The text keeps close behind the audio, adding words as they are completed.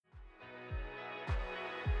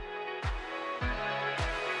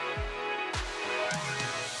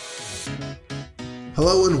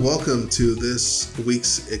Hello and welcome to this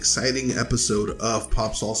week's exciting episode of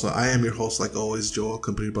Pop Salsa. I am your host, like always, Joel,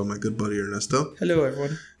 accompanied by my good buddy Ernesto. Hello,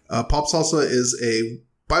 everyone. Pop Salsa is a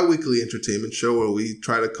bi-weekly entertainment show where we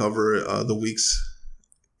try to cover the week's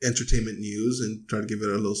entertainment news and try to give it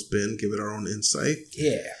a little spin, give it our own insight.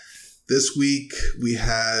 Yeah. This week we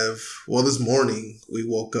have, this morning we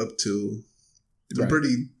woke up to some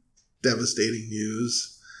pretty devastating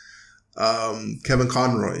news. Kevin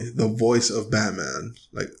Conroy, the voice of Batman.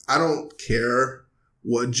 Like, I don't care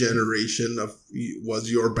what generation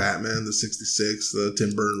was your Batman, the 66, the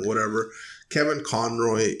Tim Burton, whatever. Kevin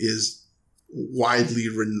Conroy is widely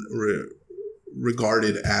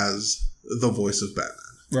regarded as the voice of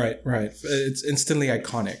Batman. Right. It's instantly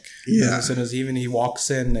iconic. Yeah. As soon as even he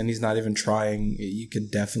walks in and he's not even trying, you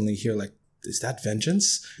could definitely hear, like, is that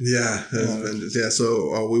vengeance? Yeah, that's vengeance. Yeah,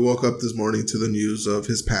 so we woke up this morning to the news of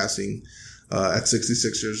his passing at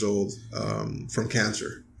 66 years old from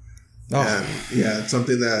cancer. Oh. And yeah, it's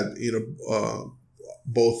something that,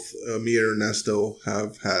 both me and Ernesto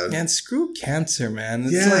have had. And screw cancer, man.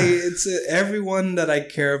 It's everyone that I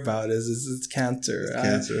care about is cancer.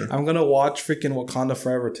 I'm going to watch freaking Wakanda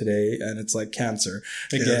Forever today, and it's like cancer.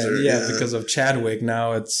 Again, because of Chadwick.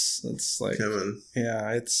 Now it's like... Kevin.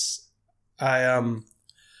 Yeah, it's... I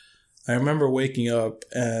remember waking up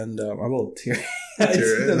and I'm a little teary. I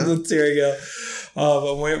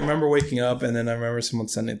remember waking up and then I remember someone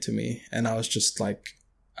sending it to me and I was just like,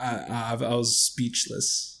 I was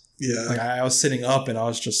speechless. Yeah. Like I was sitting up and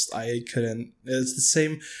I couldn't. It's the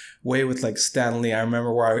same way with like Stan Lee. I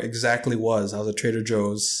remember where I exactly was. I was at Trader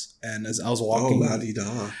Joe's and as I was walking. Oh,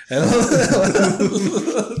 la-di-da.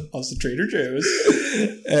 I was at Trader Joe's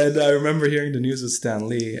and I remember hearing the news of Stan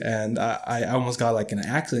Lee and I almost got like an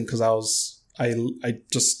accident because I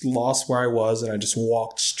just lost where I was and I just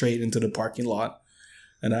walked straight into the parking lot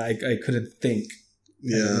and I couldn't think.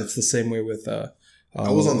 Yeah. And it's the same way with I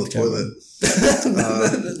was on the toilet.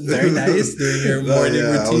 Very nice during your morning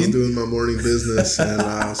routine. I was doing my morning business and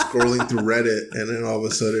scrolling through Reddit, and then all of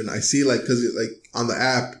a sudden I see because on the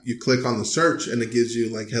app you click on the search and it gives you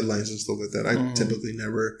like headlines and stuff like that. I typically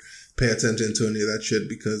never pay attention to any of that shit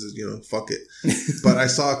because fuck it. But I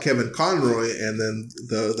saw Kevin Conroy and then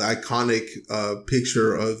the iconic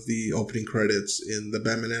picture of the opening credits in the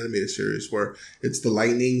Batman animated series where it's the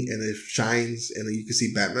lightning and it shines and then you can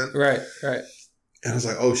see Batman. Right. And I was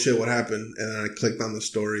like, oh shit, what happened? And then I clicked on the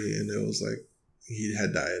story and it was like, he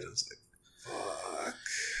had died. I was like, fuck.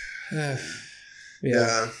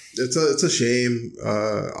 Yeah. It's a shame.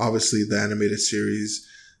 Obviously the animated series,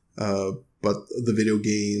 but the video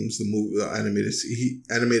games, the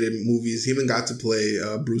animated movies, he even got to play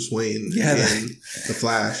Bruce Wayne in The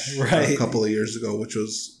Flash a couple of years ago, which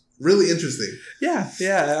was really interesting. Yeah.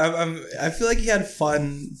 I feel like he had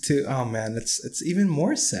fun too. Oh man, it's even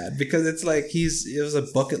more sad because it's like it was a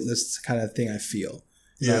bucket list kind of thing. I feel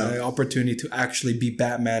an opportunity to actually be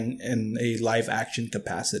Batman in a live action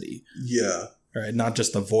capacity. Yeah, right. Not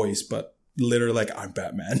just a voice, but literally like I'm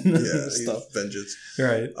Batman. Yeah, stuff. Vengeance.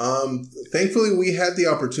 Right. Thankfully, we had the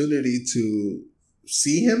opportunity to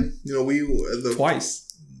see him.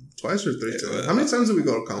 Twice or three times? How many times did we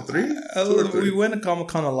go to Con? Three? We went to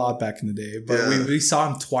Comic-Con a lot back in the day, but we saw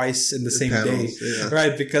him twice in the same day. Yeah.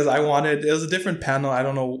 Right, because it was a different panel. I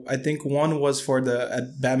don't know. I think one was for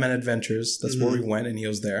the Batman Adventures. That's where we went and he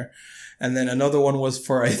was there. And then another one was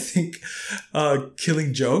for, I think,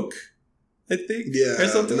 Killing Joke. I think. Yeah. Or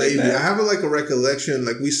something maybe. like that. I have a recollection.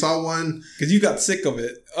 Like we saw one. Because you got sick of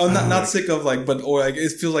it. Not sick of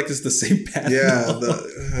it feels like it's the same panel. Yeah.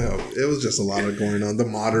 It was just a lot of going on. The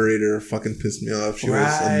moderator fucking pissed me off. She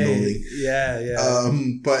was annoying. Yeah.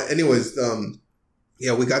 But anyways,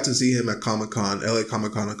 we got to see him at Comic-Con, LA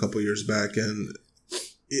Comic-Con a couple years back. And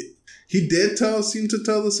he did seem to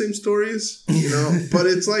tell the same stories, but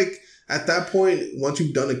it's like at that point, once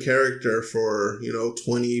you've done a character for,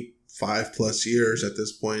 25 plus years at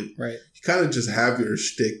this point, right? You kind of just have your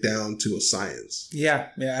shtick down to a science. Yeah,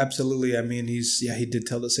 absolutely. I mean, he did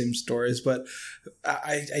tell the same stories, but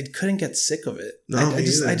I couldn't get sick of it. No, I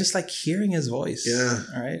just like hearing his voice. Yeah.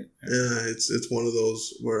 All right. Yeah, it's one of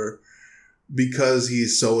those where because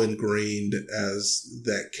he's so ingrained as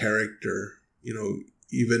that character,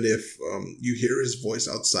 even if you hear his voice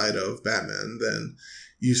outside of Batman, then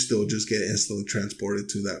you still just get instantly transported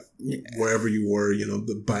to that wherever you were,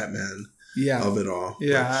 the Batman of it all.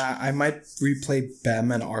 Yeah, I might replay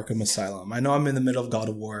Batman Arkham Asylum. I know I'm in the middle of God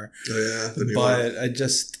of War. Oh, yeah. But I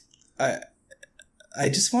just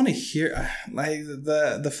want to hear, like,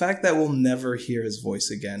 the fact that we'll never hear his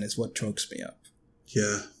voice again is what chokes me up.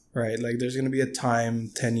 Yeah. right? Like there's going to be a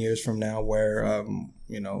time 10 years from now where,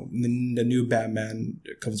 the new Batman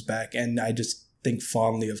comes back, and I just think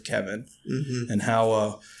fondly of Kevin and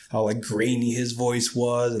how like grainy his voice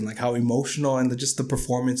was, and like how emotional, and just the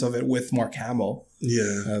performance of it with Mark Hamill,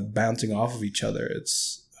 bouncing off of each other.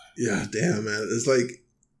 Damn, man, it's like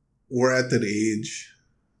we're at that age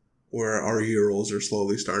where our heroes are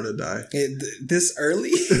slowly starting to die. This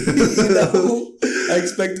early, I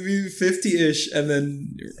expect to be 50-ish, and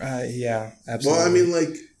then absolutely. Well, I mean,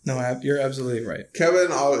 like. No, you're absolutely right. Kevin,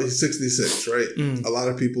 he's 66, right? A lot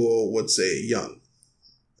of people would say young.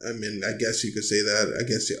 I mean, I guess you could say that. I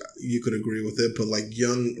guess you could agree with it, but like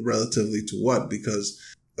young relatively to what? Because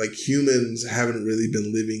like humans haven't really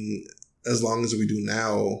been living as long as we do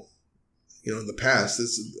now. In the past,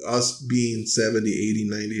 it's us being 70, 80,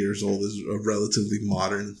 90 years old is a relatively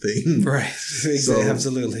modern thing. Right. So,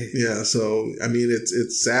 absolutely. Yeah. So, I mean,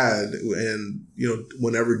 it's sad. And,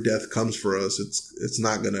 whenever death comes for us, it's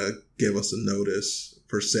not going to give us a notice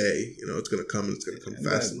per se. It's going to come and it's going to come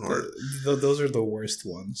fast and hard. Those are the worst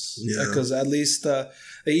ones. Yeah. Because at least,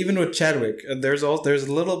 even with Chadwick, there's a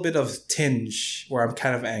little bit of tinge where I'm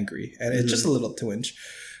kind of angry. And it's just a little twinge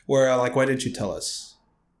where like, why didn't you tell us?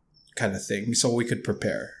 Kind of thing, so we could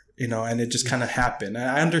prepare, and it just kind of happened. And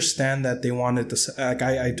I understand that they wanted to, like,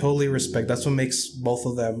 I totally respect. That's what makes both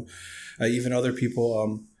of them, even other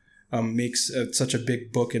people, makes such a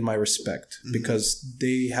big book in my respect, because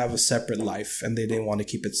they have a separate life and they didn't want to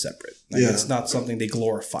keep it separate. Like, it's not something they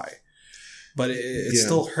glorify, but it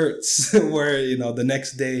still hurts where, the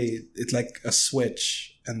next day it's like a switch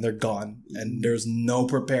and they're gone, and there's no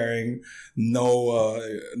preparing, no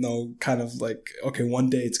kind of like, okay,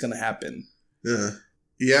 one day it's gonna happen. Yeah.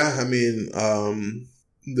 I mean,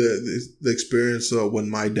 the experience when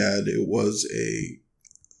my dad, it was a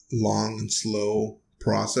long and slow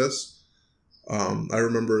process. I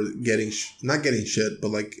remember not getting shit,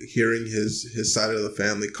 but like hearing his side of the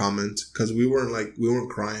family comment, because we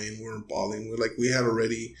weren't crying, we weren't bawling. We had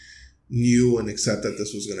already knew and accept that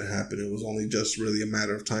this was going to happen. It was only just really a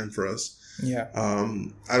matter of time for us. Yeah.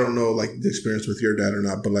 I don't know like the experience with your dad or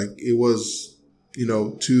not, but like it was,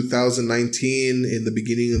 2019 in the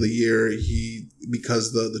beginning of the year,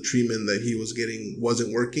 because the treatment that he was getting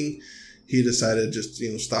wasn't working, he decided just,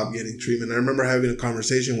 stop getting treatment. I remember having a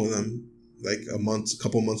conversation with him like a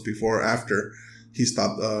couple months before, after he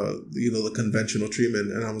stopped, the conventional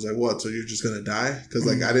treatment. And I was like, what? So you're just going to die? Because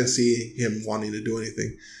like, I didn't see him wanting to do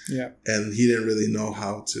anything. Yeah. And he didn't really know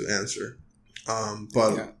how to answer.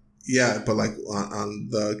 But like on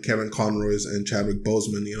the Kevin Conroy's and Chadwick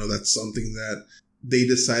Boseman, that's something that they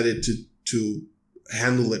decided to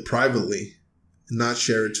handle it privately, not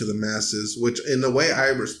share it to the masses, which in a way I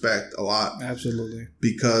respect a lot. Absolutely.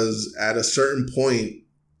 Because at a certain point,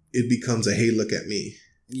 it becomes a, hey, look at me.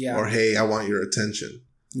 Yeah. Or, hey, I want your attention.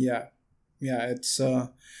 Yeah. Yeah.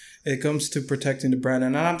 It comes to protecting the brand.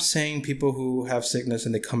 And I'm saying people who have sickness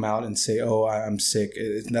and they come out and say, oh, I'm sick.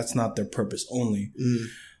 That's not their purpose only.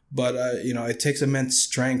 But, it takes immense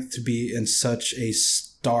strength to be in such a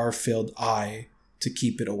star-filled eye to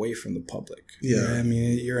keep it away from the public. Yeah. Right? I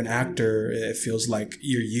mean, you're an actor. It feels like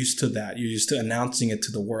you're used to that. You're used to announcing it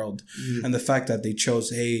to the world. And the fact that they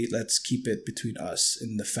chose, hey, let's keep it between us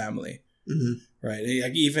and the family. Right.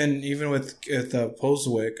 Like even with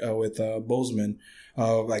Poswick, with Boseman,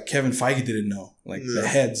 like Kevin Feige didn't know, like the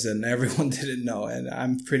heads and everyone didn't know. And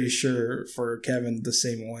I'm pretty sure for Kevin the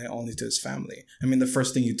same way, only to his family. I mean, the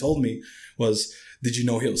first thing you told me was, did you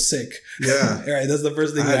know he was sick? Yeah. Right. That's the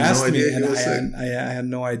first thing you asked me. And I had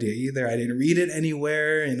no idea either. I didn't read it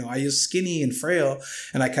anywhere. I was skinny and frail,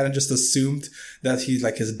 and I kind of just assumed that he's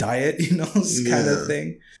like his diet, kind of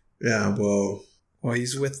thing. Yeah. Well,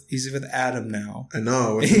 he's with Adam now. I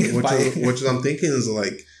know, which I'm thinking is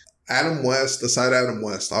like Adam West. Aside Adam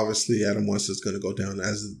West, obviously Adam West is going to go down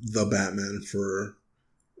as the Batman for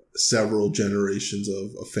several generations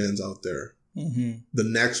of fans out there. The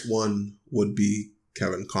next one would be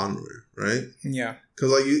Kevin Conroy, right? Yeah,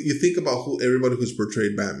 because like you think about everybody who's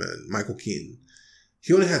portrayed Batman. Michael Keaton,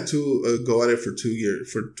 he only had to go at it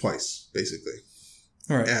for twice, basically.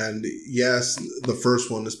 All right. And yes, the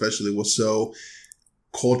first one especially was so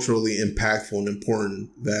culturally impactful and important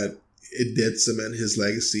that it did cement his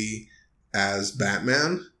legacy as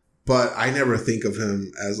Batman. But I never think of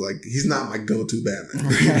him as like, he's not my go-to Batman.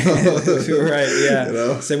 Right,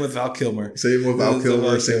 yeah. Same with Val Kilmer. Same with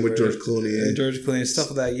George Clooney. George Clooney,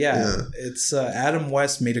 stuff like that. Yeah. It's Adam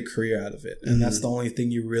West made a career out of it. And that's the only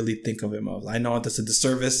thing you really think of him of. I know that's a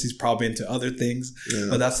disservice. He's probably into other things. Yeah.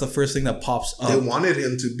 But that's the first thing that pops up. They wanted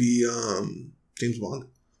him to be James Bond.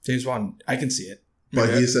 James Bond. I can see it.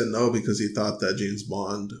 But he said no because he thought that James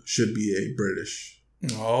Bond should be a British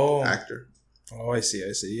actor. Oh, I see.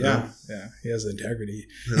 Yeah. He has integrity.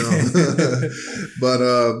 But,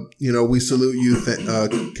 we salute you,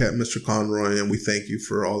 Mr. Conroy, and we thank you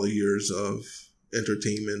for all the years of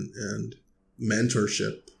entertainment and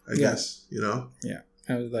mentorship, I guess, Yeah.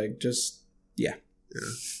 I was like, Yeah.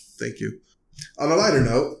 Thank you. On a lighter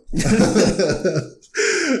note,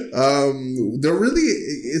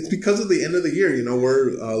 it's because of the end of the year,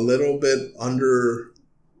 we're a little bit under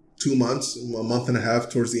 2 months, a month and a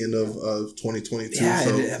half towards the end of 2022. Yeah,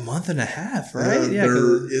 so, a month and a half, right?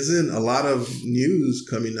 There isn't a lot of news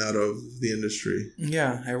coming out of the industry.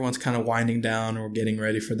 Yeah, everyone's kind of winding down or getting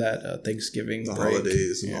ready for that Thanksgiving break.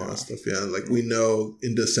 Holidays and all that stuff. Yeah, like we know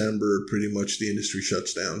in December, pretty much the industry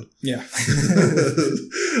shuts down. Yeah.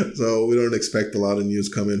 So we don't expect a lot of news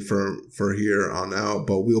coming for here on out,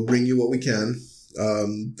 but we'll bring you what we can.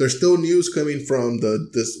 There's still news coming from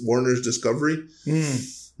this Warner's Discovery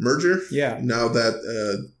merger. Yeah. Now that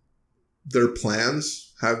their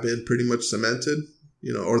plans have been pretty much cemented,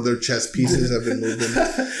 or their chess pieces have been moved in.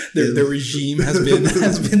 Their regime has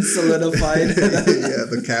been solidified. Yeah,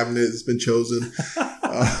 the cabinet has been chosen.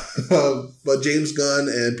 But James Gunn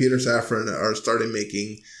and Peter Safran are starting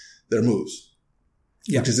making their moves,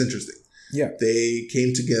 which is interesting. Yeah. They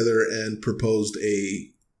came together and proposed a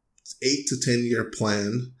 8 to 10 year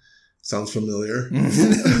plan. Sounds familiar. For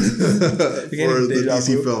the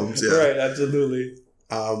DC films. Yeah. Right, absolutely.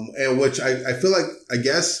 And which I feel like, I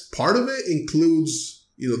guess part of it includes,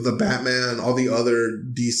 the Batman, all the other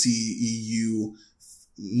DC EU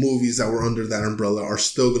movies that were under that umbrella are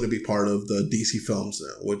still going to be part of the DC films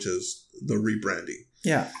now, which is the rebranding.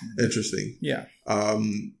 Yeah. Interesting. Yeah.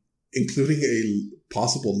 Including a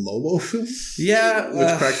possible Lobo film. Yeah.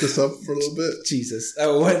 Which cracked us up for a little bit. Jesus.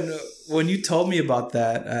 When you told me about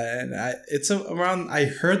that, and I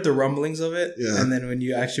heard the rumblings of it. Yeah. And then when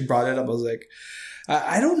you actually brought it up, I was like,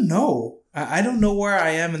 I don't know. I don't know where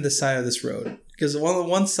I am in the side of this road. Because on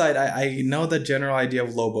one side, I know the general idea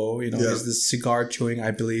of Lobo. He's this cigar chewing, I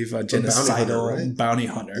believe, genocidal bounty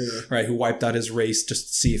hunter, right? Who wiped out his race just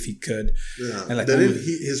to see if he could. Yeah. And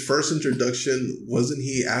his first introduction, wasn't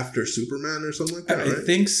he after Superman or something like that? I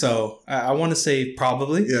think so. I want to say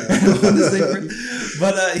probably. Yeah.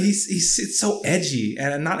 But it's so edgy,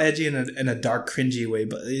 and not edgy in a dark, cringy way,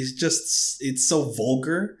 but it's so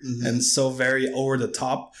vulgar and so very over the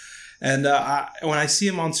top. And when I see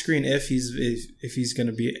him on screen, if he's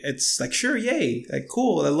gonna be, it's like, sure, yay, like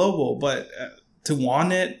cool, a Lobo, but to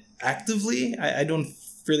want it actively, I don't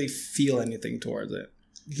really feel anything towards it.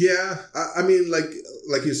 Yeah, I mean, like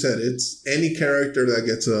you said, it's any character that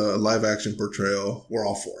gets a live action portrayal, we're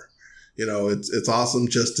all for. It's awesome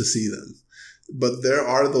just to see them. But there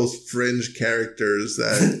are those fringe characters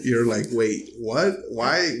that you're like, wait, what?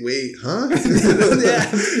 Why? Wait, huh? Yeah,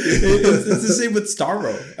 it's the same with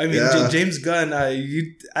Starro. I mean, James Gunn.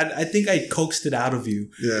 I think I coaxed it out of you.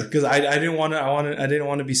 Yeah, because I didn't want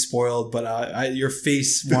to be spoiled, but your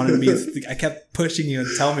face wanted me. I kept pushing you and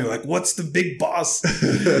telling me like, what's the big boss?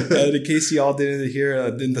 In case y'all didn't hear,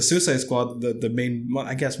 in the Suicide Squad, the main,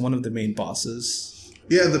 I guess one of the main bosses.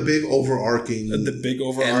 Yeah, the big overarching end of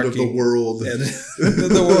the world.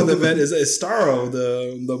 The world event is Starro,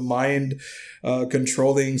 the mind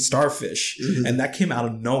controlling starfish. Mm-hmm. And that came out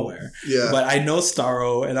of nowhere. Yeah. But I know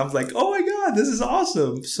Starro, and I'm like, oh my God, this is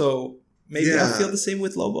awesome. So maybe I'll feel the same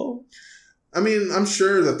with Lobo. I mean, I'm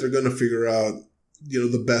sure that they're going to figure out,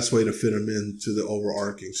 the best way to fit him into the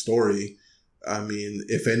overarching story. I mean,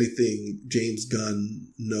 if anything, James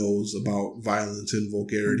Gunn knows about violence and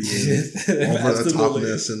vulgarity and over the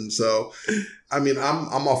topness, and so, I mean,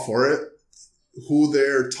 I'm all for it. Who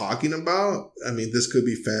they're talking about, I mean, this could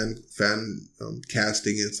be fan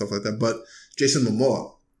casting and stuff like that, but Jason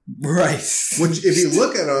Momoa. Right. Which, if you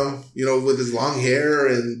look at him, with his long hair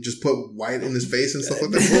and just put white in his face and stuff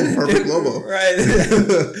like that, boom, perfect Lobo. Right.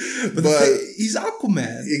 but he's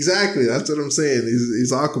Aquaman. Exactly. That's what I'm saying.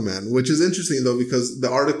 He's Aquaman, which is interesting, though, because the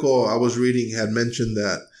article I was reading had mentioned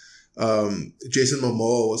that Jason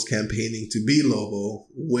Momoa was campaigning to be Lobo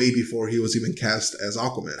way before he was even cast as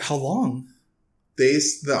Aquaman. How long?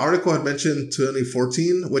 The article had mentioned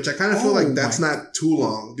 2014, which I kind of feel like that's not too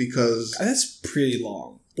long because... That's pretty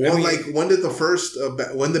long. Well, when did the first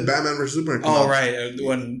when did Batman vs Superman come out? Oh, right.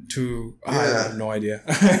 I have no idea.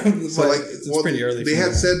 So it's pretty early. They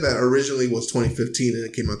had said that originally was 2015 and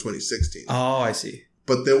it came out 2016. Oh, I see.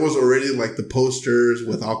 But there was already the posters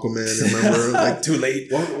with Aquaman. Remember, too late.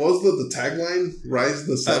 What was the tagline? Rise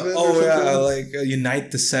the Seven.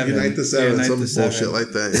 Unite the Seven. Unite the Seven. Some bullshit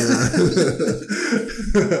like that.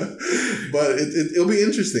 Yeah. But it'll be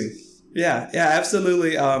interesting. Yeah,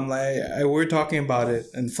 absolutely. We're talking about it,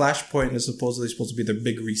 and Flashpoint is supposed to be the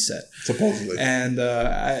big reset. Supposedly. And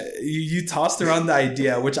you tossed around the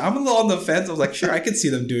idea, which I'm a little on the fence. I was like, sure, I could see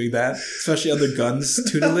them doing that, especially under Gunn's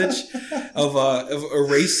tutelage, of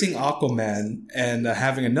erasing Aquaman and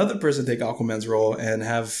having another person take Aquaman's role and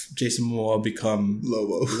have Jason Momoa become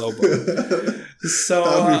Lobo. So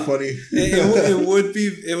that would be funny.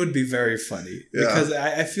 it would be very funny because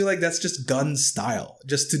I feel like that's just Gunn's style,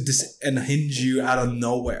 just to unhinge you out of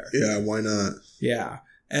nowhere. Yeah, why not? Yeah.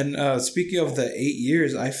 And speaking of the 8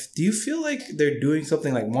 years, do you feel like they're doing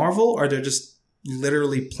something like Marvel, or they're just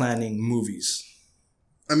literally planning movies?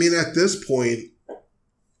 I mean, at this point,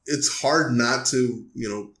 it's hard not to,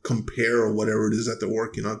 compare or whatever it is that they're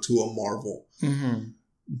working on to a Marvel. Mm-hmm.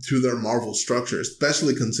 To their Marvel structure,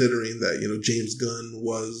 especially considering that, James Gunn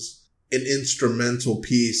was an instrumental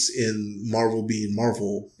piece in Marvel being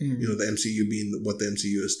Marvel, the MCU being what the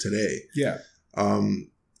MCU is today. Yeah.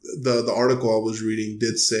 The article I was reading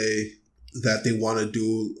did say that they want to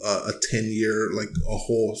do a 10-year, like a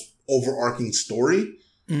whole overarching story.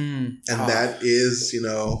 And that is,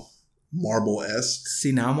 Marvel-esque.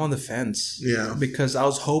 See, now I'm on the fence. Yeah. Because I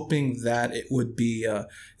was hoping that it would be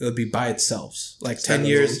by itself. Like 10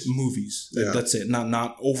 years movies. Yeah. That's it.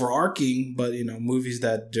 Not overarching, but movies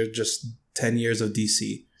that they're just 10 years of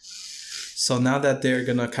DC. So now that they're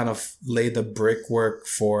going to kind of lay the brickwork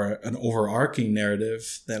for an overarching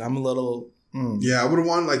narrative, then I'm a little... Yeah, I would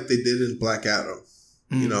want like they did in Black Adam.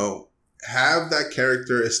 Have that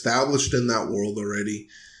character established in that world already,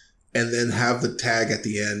 and then have the tag at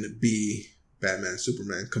the end be Batman,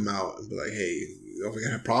 Superman, come out and be like, hey, are we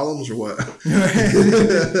going to have problems or what?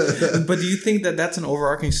 But do you think that that's an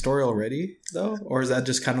overarching story already, though? Or is that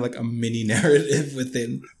just kind of like a mini narrative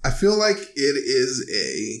within? I feel like it is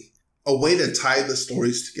a way to tie the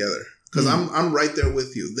stories together. Because I'm right there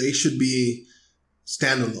with you. They should be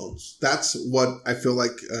standalones. That's what I feel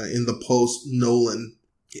like in the post-Nolan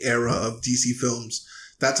era of DC films.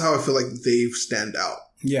 That's how I feel like they stand out.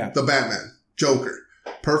 Yeah. The Batman, Joker.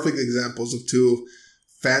 Perfect examples of two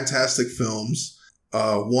fantastic films.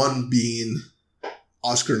 One being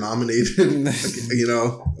Oscar nominated,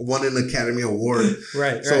 won an Academy Award.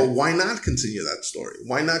 Right. So why not continue that story?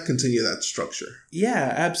 Why not continue that structure?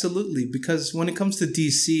 Yeah, absolutely. Because when it comes to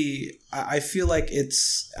DC, I feel like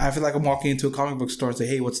I'm walking into a comic book store and say,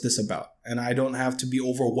 hey, what's this about? And I don't have to be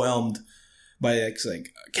overwhelmed by like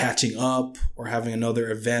catching up or having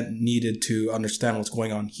another event needed to understand what's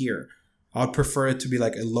going on here. I would prefer it to be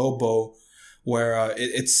like a Lobo where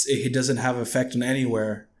it doesn't have effect on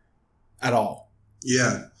anywhere at all.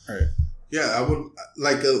 Yeah. Right. Yeah, I would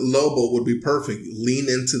like a Lobo would be perfect. Lean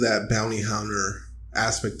into that bounty hunter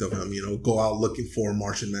aspect of him, go out looking for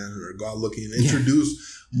Martian Manhunter, go out looking and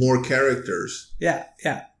introduce more characters. Yeah.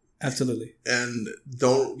 Absolutely. And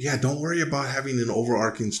don't worry about having an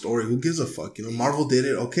overarching story. Who gives a fuck? Marvel did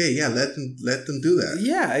it. Okay, yeah, let them do that.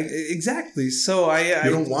 Yeah, exactly. So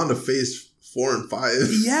you don't want to phase 4 and 5.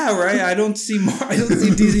 Yeah, right. I don't see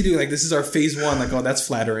DC doing like this is our phase 1. Like, oh, that's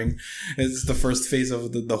flattering. It's the first phase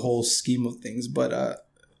of the whole scheme of things. But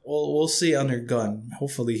we'll see under Gunn.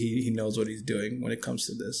 Hopefully he knows what he's doing when it comes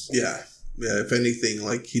to this. Yeah. If anything,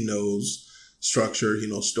 like he knows structure, he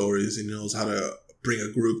knows stories, he knows how to bring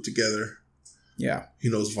a group together. Yeah.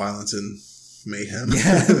 He knows violence and mayhem.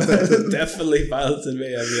 Yeah, definitely violence and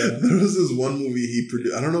mayhem, yeah. There was this one movie he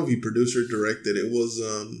produced. I don't know if he produced or directed. It was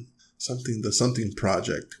something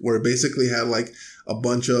project where it basically had like a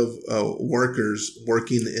bunch of workers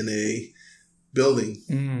working in a building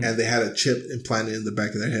and they had a chip implanted in the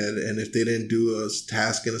back of their head, and if they didn't do a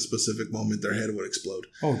task in a specific moment, their head would explode.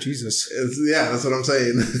 Oh, Jesus. Yeah, that's what I'm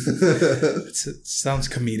saying. It sounds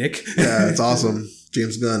comedic. Yeah, it's awesome.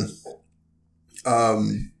 James Gunn.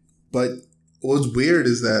 But what's weird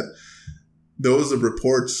is that there was the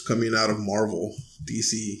reports coming out of Marvel,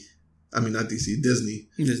 Disney.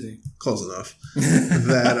 Close enough.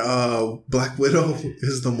 That Black Widow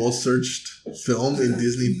is the most searched film in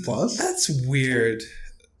Disney Plus. That's weird.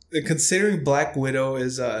 Considering Black Widow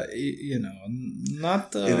is,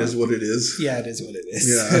 not the... It is what it is. Yeah, it is what it is.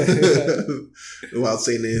 Yeah. Without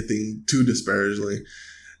saying anything too disparagingly.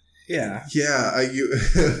 Yeah. Yeah,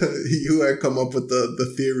 you had come up with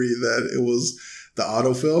the theory that it was the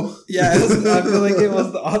autofill. Yeah, I feel like it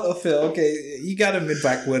was the autofill. Okay, you got to admit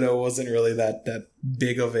Black Widow wasn't really that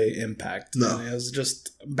big of a impact. No. It was just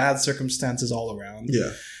bad circumstances all around.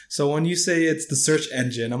 Yeah. So when you say it's the search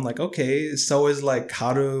engine, I'm like, okay, so is like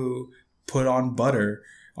how to put on butter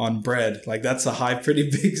on bread. Like that's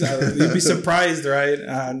pretty big. You'd be surprised, right?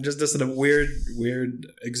 Just a weird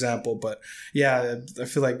example. But yeah, I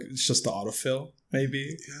feel like it's just the autofill.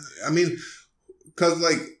 maybe. Yeah. I mean, because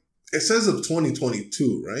like it says of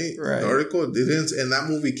 2022, right? Right. The article it didn't, and that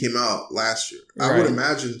movie came out last year. Right. I would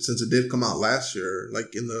imagine since it did come out last year,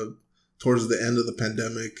 like towards the end of the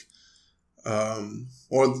pandemic,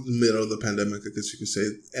 or the middle of the pandemic, I guess you could say,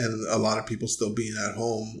 and a lot of people still being at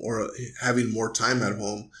home or having more time at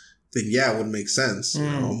home, then yeah, it would make sense. You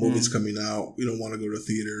know, movies coming out, we don't want to go to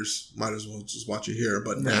theaters, might as well just watch it here.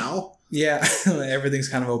 But now, yeah, everything's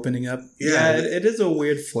kind of opening up. Yeah, it is a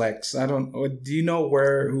weird flex. Do you know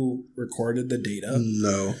who recorded the data?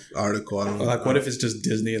 No article. I don't know. Like, what if it's just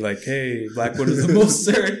Disney? Like, hey, Black Widow's the most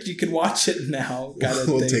searched. You can watch it now.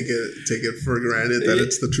 We'll take it for granted that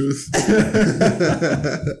it's the truth.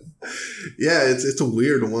 Yeah, it's a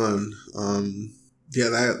weird one. Yeah,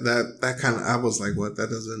 that kind of, I was like, what? That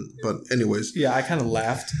doesn't, but anyways. Yeah, I kind of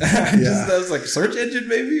laughed. That was like search engine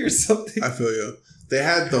maybe or something. I feel you. They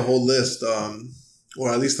had the whole list,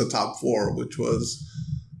 or at least the top 4, which was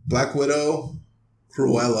Black Widow,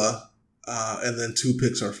 Cruella, and then 2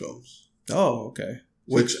 Pixar films. Oh, okay.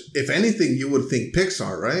 Which, if anything, you would think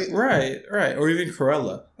Pixar, right? Right. Or even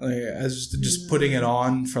Cruella. Like, as just putting it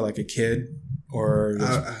on for like a kid or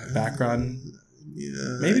background.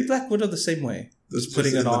 Yeah. Maybe Black Widow the same way. Just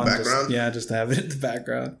putting it on. Background? Just to have it in the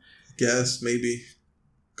background. Guess, maybe.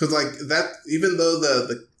 Because like that, even though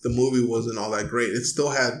the movie wasn't all that great, it still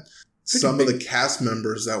had some of the cast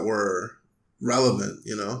members that were relevant,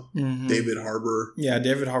 you know? Mm-hmm. David Harbour. Yeah,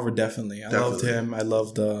 David Harbour, definitely. I loved him. I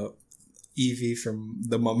loved Evie from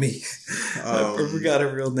The Mummy. I forgot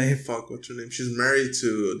her real name. Fuck, what's her name? She's married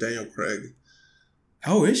to Daniel Craig.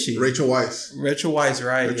 Oh, is she? Rachel Weisz. Rachel Weisz,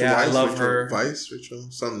 right. Rachel Weisz, I love her. Rachel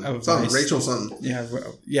something. Rachel something.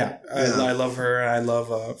 Yeah. I love her. I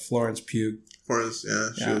love Florence Pugh. Florence,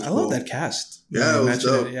 she was I love that cast. Yeah, it was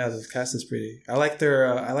dope. Yeah, the cast is pretty. I like their.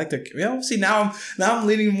 Yeah, see, now I'm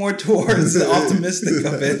leaning more towards the optimistic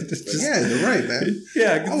of it. Yeah, you're right, man.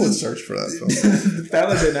 Yeah, I would search for that film. The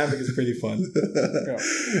family dynamic is pretty fun.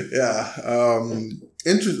 Yeah.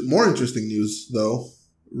 More interesting news though.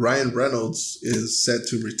 Ryan Reynolds is set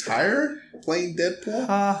to retire playing Deadpool.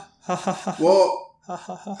 Well,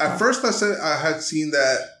 at first I had seen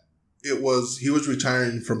that he was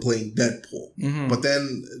retiring from playing Deadpool. Mm-hmm. But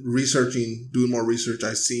then doing more research,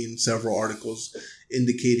 I've seen several articles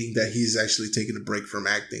indicating that he's actually taking a break from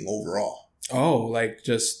acting overall. Oh, like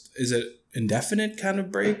is it indefinite kind of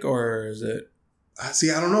break or is it?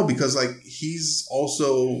 See, I don't know, because like he's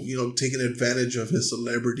also, taking advantage of his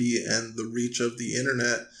celebrity and the reach of the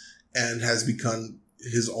internet and has become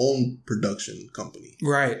his own production company.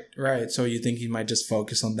 Right. So you think he might just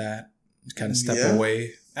focus on that, kind of step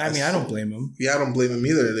away? I mean, I don't blame him. Yeah, I don't blame him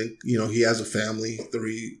either. I think, he has a family,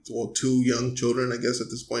 2 young children, I guess,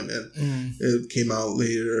 at this point. And it came out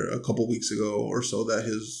later, a couple weeks ago or so, that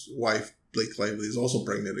his wife, Blake Lively, is also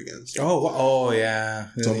pregnant again. So. Oh, yeah.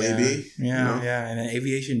 So maybe. Yeah. And an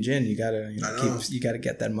aviation gin, you gotta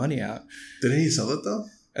get that money out. Didn't he sell it though?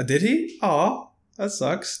 Did he? Oh, that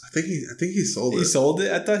sucks. I think he sold it. He sold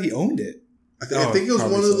it? I thought he owned it. I think it was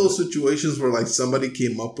one of those situations where like somebody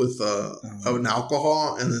came up with an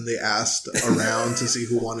alcohol and then they asked around to see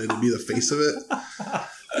who wanted to be the face of it.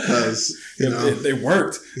 Because they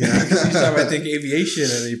worked. Yeah. Each time I think aviation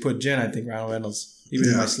and you put gin, I think Ryan Reynolds, even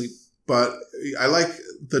in my sleep. But I like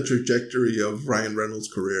the trajectory of Ryan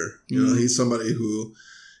Reynolds' career. He's somebody who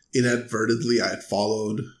inadvertently I had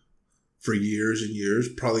followed for years and years,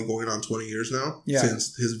 probably going on 20 years now,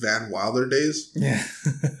 since his Van Wilder days. Yeah.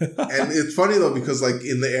 And it's funny though, because like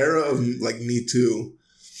in the era of like Me Too,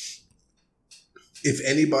 if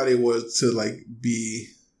anybody was to like be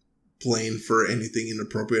blamed for anything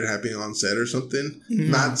inappropriate happening on set or something,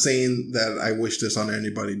 not saying that I wish this on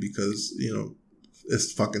anybody because,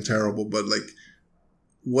 it's fucking terrible, but like,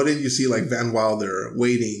 wouldn't you see like Van Wilder,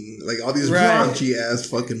 Waiting, like all these raunchy ass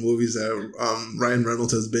fucking movies that Ryan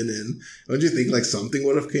Reynolds has been in? Don't you think like something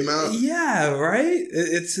would have came out? Yeah, right.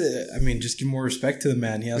 It's I mean, just give more respect to the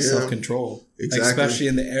man. He has self-control, exactly. Like, especially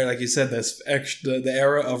in the era, like you said, the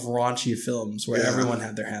era of raunchy films where everyone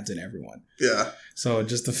had their hands in everyone. Yeah. So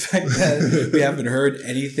just the fact that we haven't heard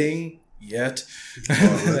anything yet.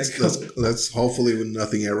 Well, let's hopefully when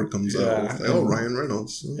nothing ever comes out. Like, Ryan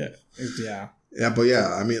Reynolds. Yeah, but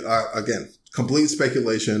I mean, again, complete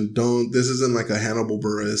speculation. This isn't like a Hannibal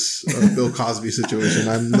Buress or Bill Cosby situation.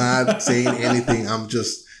 I'm not saying anything. I'm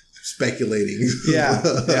just speculating. Yeah.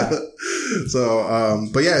 So,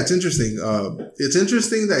 but yeah, it's interesting. It's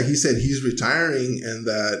interesting that he said he's retiring and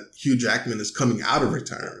that Hugh Jackman is coming out of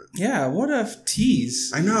retirement. Yeah, what a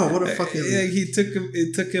tease. I know, what a fucking...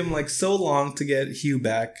 It took him like so long to get Hugh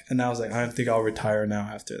back, and I was like, I don't think I'll retire now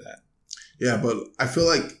after that. Yeah, but I feel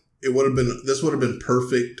like this would have been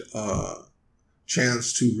perfect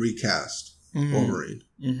chance to recast Wolverine.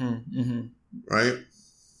 Right?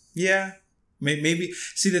 Yeah. Maybe.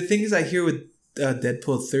 See, the thing is, I hear with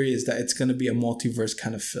Deadpool 3 is that it's going to be a multiverse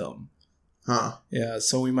kind of film. Huh. Yeah,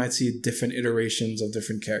 so we might see different iterations of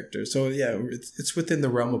different characters. So yeah, it's within the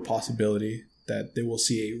realm of possibility that they will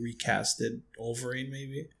see a recasted Wolverine,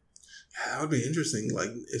 maybe. Yeah, that would be interesting. Like,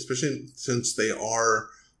 especially since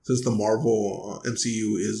the Marvel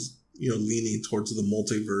MCU is, leaning towards the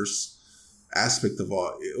multiverse aspect of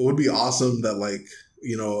all. It would be awesome that, like,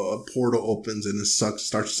 a portal opens and it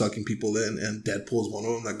starts sucking people in, and Deadpool is one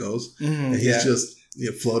of them that goes, and he's just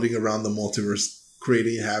floating around the multiverse,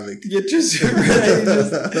 creating havoc. You're just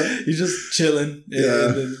right. You're just chilling in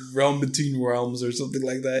the realm between realms or something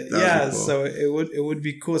like that. That'd be cool. So it would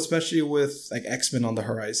be cool, especially with like X-Men on the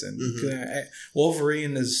horizon.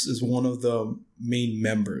 Wolverine is one of the main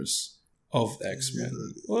members of X-Men.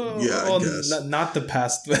 I guess. Not the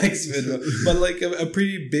past X-Men, but like a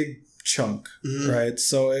pretty big chunk, right?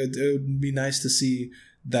 So it would be nice to see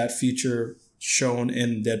that feature shown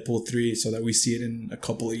in Deadpool 3 so that we see it in a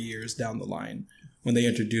couple of years down the line when they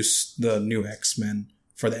introduce the new X-Men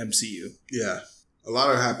for the MCU. Yeah. A lot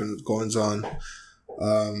of goings on.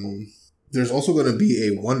 There's also going to be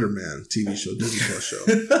a Wonder Man TV show, Disney Plus show.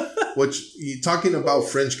 Which, you're talking about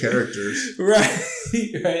French characters. Right,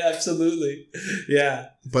 absolutely. Yeah.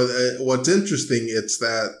 But what's interesting, it's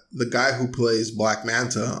that the guy who plays Black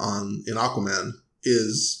Manta in Aquaman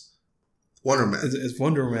is Wonder Man. It's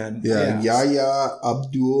Wonder Man. Yeah, Yahya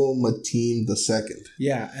Abdul-Mateen II.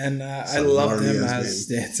 Yeah, and I love him as...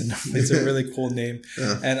 It's a really cool name.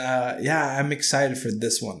 Yeah. And I'm excited for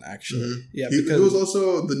this one, actually. Yeah, he was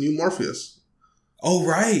also the new Morpheus. Oh,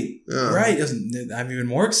 right. Yeah. Right. I'm even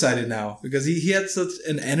more excited now because he had such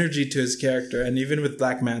an energy to his character. And even with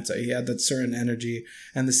Black Manta, he had that certain energy.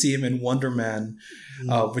 And to see him in Wonder Man,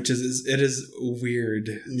 which is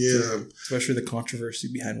weird. Yeah. Especially the controversy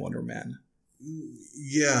behind Wonder Man.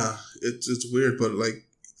 Yeah. It's weird. But like,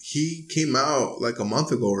 he came out like a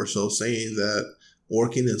month ago or so saying that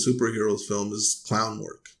working in superheroes film is clown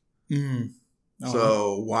work.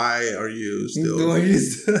 So why are you still...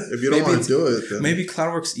 if you don't want to do it, then... Maybe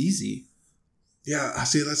clown work's easy. Yeah, I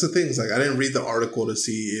see. That's the thing. It's like, I didn't read the article to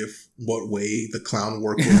see what way the clown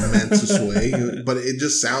work was meant to sway. But it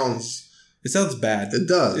just sounds... It sounds bad. It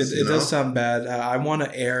does. It does sound bad. I want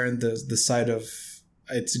to err in the side of...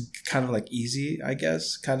 It's kind of like easy, I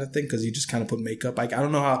guess, kind of thing. Because you just kind of put makeup. Like, I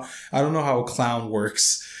don't know how a clown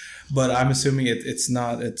works. But I'm assuming it's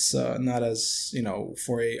not as,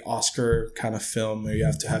 for a Oscar kind of film where you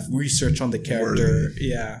have to have research on the character. Worthy.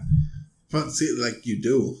 Yeah. But see, like you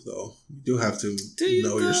do, though. You do have to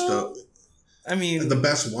know your stuff. I mean... And the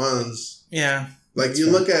best ones. Yeah. Like, you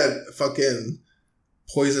look at fucking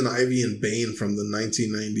Poison Ivy and Bane from the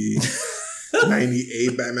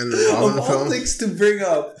 1998 Batman and Robin of film. All things to bring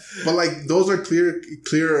up. But like, those are clear,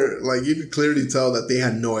 like you could clearly tell that they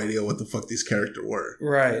had no idea what the fuck these characters were.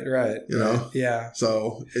 Right. You know? Yeah.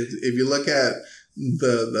 So if you look at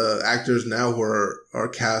the actors now who are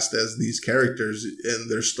cast as these characters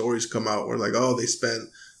and their stories come out where like, oh, they spent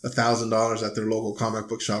 $1,000 at their local comic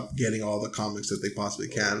book shop getting all the comics that they possibly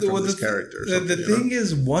can from this character. The thing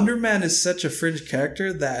is, Wonder Man is such a fringe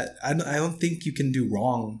character that I don't think you can do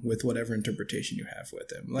wrong with whatever interpretation you have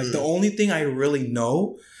with him. Like, the only thing I really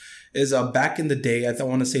know is back in the day, I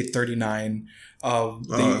want to say 39.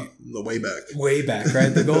 The way back,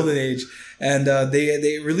 right? The golden age. And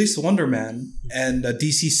they released Wonder Man, and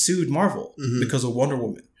DC sued Marvel because of Wonder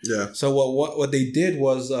Woman. Yeah. So what they did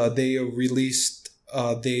was they released...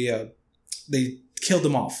 They killed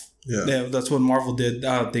him off. Yeah, that's what Marvel did.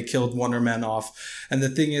 They killed Wonder Man off. And the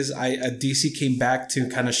thing is, DC came back to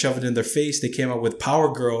kind of shove it in their face. They came out with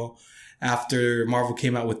Power Girl after Marvel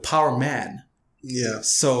came out with Power Man. Yeah.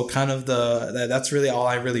 So kind of that's really all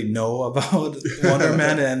I really know about Wonder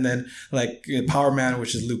Man. And then like Power Man,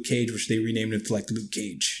 which is Luke Cage, which they renamed it to like Luke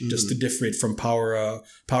Cage, just to differentiate from Power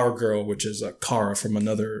Girl, which is Kara from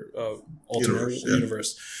another alternate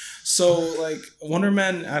universe. So like Wonder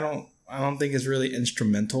Man, I don't think is really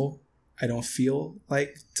instrumental. I don't feel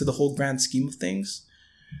like to the whole grand scheme of things,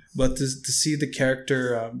 but to see the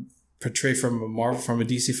character portrayed from a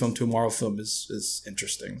DC film to a Marvel film is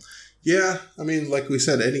interesting. Yeah, I mean, like we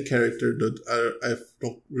said, any character, I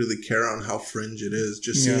don't really care on how fringe it is.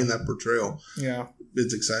 Just seeing that portrayal,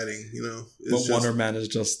 it's exciting. But Wonder Man is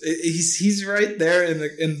just he's right there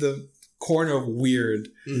in the corner of weird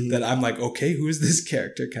that I'm like, okay, who's this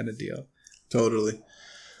character kind of deal. Totally.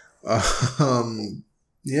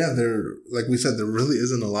 Yeah, like we said, there really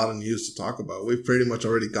isn't a lot of news to talk about. We've pretty much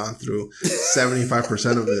already gone through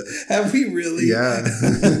 75% of it. Have we really? Yeah.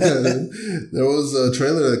 There was a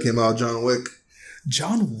trailer that came out, John Wick.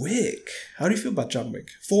 John Wick. How do you feel about John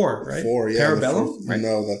Wick? 4, right? 4, yeah. Parabellum? Right?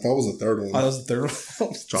 No, that was the third one. Oh, that was the third one?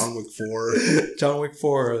 John Wick 4. John Wick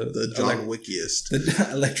 4. The John Wickiest. The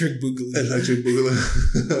Electric Boogaloo. Electric Boogaloo.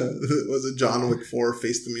 Was it John Wick 4,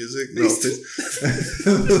 Face the Music?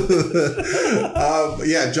 No.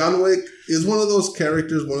 Yeah, John Wick is one of those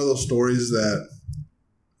characters, one of those stories that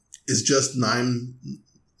is just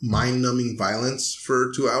mind-numbing violence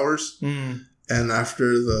for 2 hours. Mm. And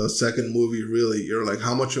after the second movie, really, you're like,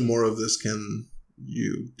 how much more of this can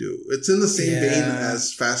you do? It's in the same vein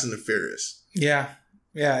as Fast and the Furious. Yeah.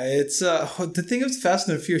 Yeah. It's the thing of Fast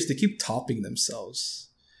and the Furious, they keep topping themselves.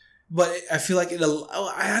 But I feel like I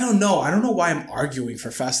don't know. I don't know why I'm arguing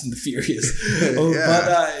for Fast and the Furious. But,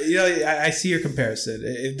 I see your comparison.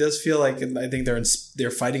 It does feel like, I think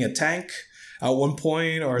they're fighting a tank at one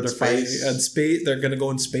point, or they're fighting in space. They're gonna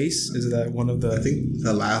go in space. Is that one of the? I think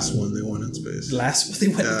the last one they went in space. They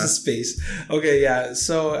went into space. Okay, yeah.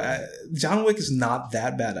 So John Wick is not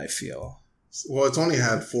that bad, I feel. Well, it's only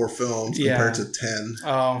had 4 films compared to 10.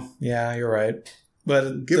 Oh, yeah, you're right.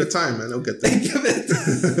 But give it time, man. It'll get there. Give it.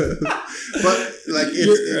 But like,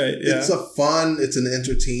 it's a fun. It's an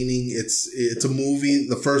entertaining. It's a movie.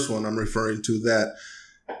 The first one I'm referring to that.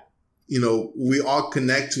 We all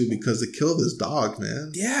connect to because they killed his dog,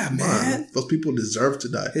 man. Yeah, man. Those people deserve to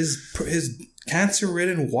die. His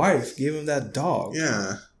cancer-ridden wife gave him that dog.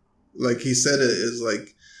 Yeah. Like he said, it is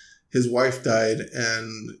like his wife died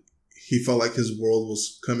and he felt like his world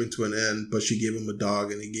was coming to an end, but she gave him a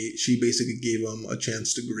dog and she basically gave him a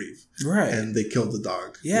chance to grieve. Right. And they killed the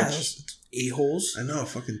dog. Yeah. A-holes. I know,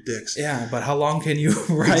 fucking dicks. Yeah, but how long can you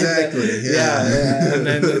ride exactly, that? Yeah. And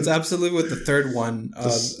then it's absolutely with the third one.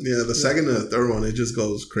 The second and the third one, it just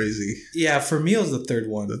goes crazy. Yeah, for me, it was the third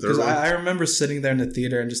one. Because I remember sitting there in the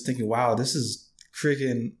theater and just thinking, wow, this is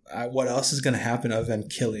freaking, what else is going to happen other than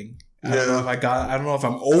killing? I don't know if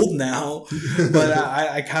I'm old now, but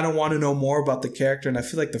I kind of want to know more about the character. And I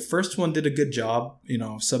feel like the first one did a good job,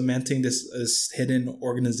 cementing this hidden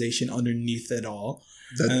organization underneath it all.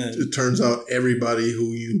 That it turns out everybody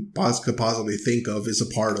who you could possibly think of is a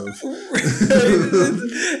part of. And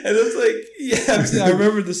it's like, I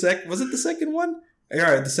remember was it the second one? All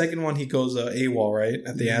right, the second one, he goes AWOL, right?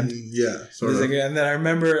 At the end? Yeah, sort of. And then I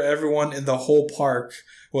remember everyone in the whole park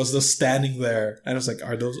was just standing there. And I was like,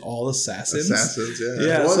 are those all assassins? Assassins,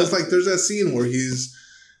 yeah. Well, it's like there's that scene where he's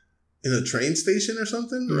in a train station or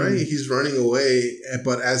something, right? He's running away,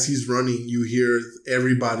 but as he's running, you hear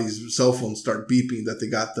everybody's cell phones start beeping that they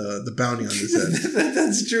got the bounty on his head.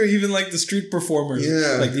 That's true. Even like the street performers.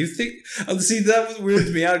 Yeah. Like, do you think... see, that was weird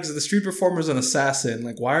to me out because the street performer is an assassin.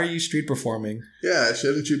 Like, why are you street perforing? Yeah,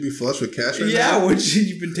 shouldn't you be flush with cash right now? Yeah, which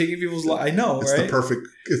you've been taking people's lives. I know, right? It's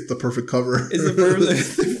the perfect cover. It's the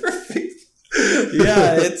perfect...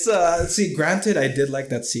 Yeah, it's granted, I did like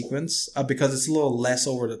that sequence because it's a little less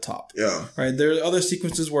over the top. Yeah. Right? There are other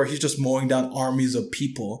sequences where he's just mowing down armies of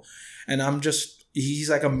people and he's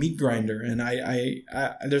like a meat grinder, and I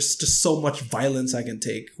there's just so much violence I can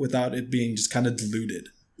take without it being just kind of diluted.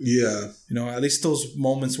 Yeah. At least those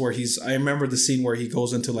moments where I remember the scene where he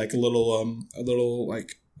goes into like a little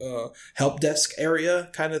help desk area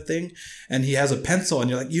kind of thing, and he has a pencil, and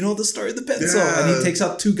you're like, the story of the pencil, and he takes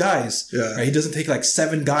out 2 guys. Yeah. Right? He doesn't take like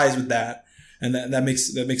 7 guys with that, and that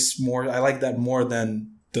makes more. I like that more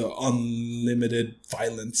than the unlimited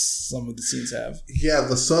violence some of the scenes have. Yeah,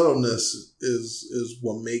 the subtleness is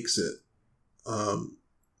what makes it,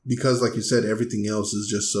 because like you said, everything else is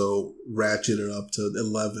just so ratcheted up to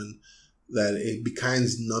 11 that it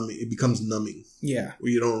becomes numbing. It becomes numbing. Yeah,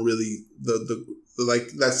 where you don't really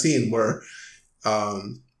like that scene where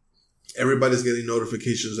everybody's getting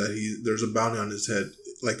notifications that there's a bounty on his head.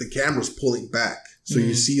 Like the camera's pulling back, so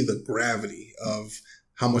you see the gravity of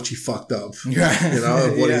how much he fucked up, of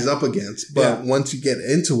what he's up against. But once you get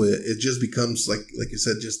into it, it just becomes like you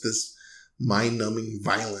said, just this mind-numbing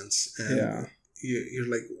violence. And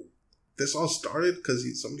you're like, this all started because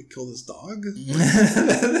somebody killed his dog?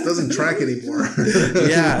 It doesn't track anymore.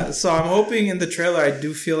 Yeah, so I'm hoping in the trailer, I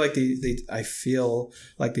do feel like I feel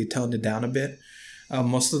like they toned it down a bit.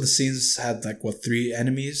 Most of the scenes had 3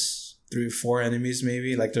 enemies, 3 or 4 enemies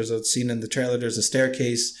maybe. Like there's a scene in the trailer, there's a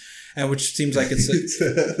staircase, and which seems like it's it's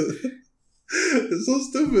so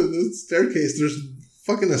stupid. The staircase, there's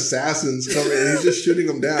fucking assassins coming and he's just shooting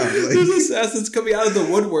them down. There's assassins coming out of the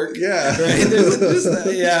woodwork. Yeah. Right?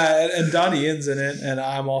 And Donnie Yen's in it, and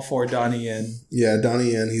I'm all for Donnie Yen. Yeah,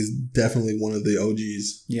 Donnie Yen, he's definitely one of the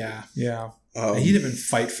OGs. Yeah. He didn't even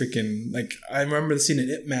fight freaking, like, I remember the scene in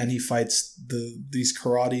Ip Man, he fights the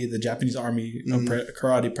Japanese army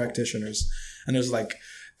karate practitioners, and there's like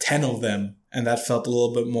 10 of them, and that felt a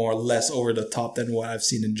little bit less over the top than what I've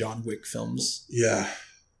seen in John Wick films. Yeah.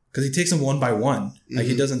 Because he takes them one by one. Like,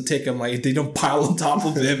 he doesn't take them, like, they don't pile on top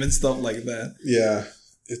of him and stuff like that. Yeah.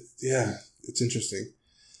 It's interesting.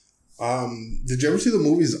 Did you ever see the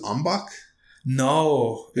movies Ambak?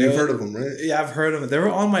 No. You've heard of them, right? Yeah, I've heard of them. They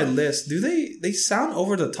were on my list. Do they sound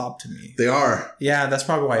over the top to me? They are. Yeah, that's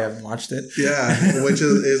probably why I haven't watched it. Yeah, which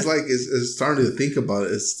is starting to think about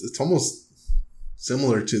it. It's almost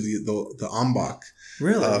similar to the Ambak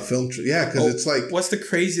film. Yeah, because it's like... What's the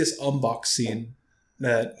craziest Ambak scene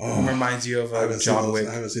that reminds you of John Wick?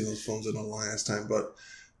 I haven't seen those films in a long ass time, but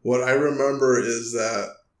what I remember is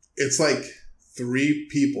that it's like 3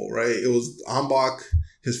 people, right? It was Ambak,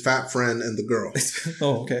 his fat friend, and the girl.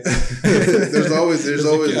 Oh, okay. there's always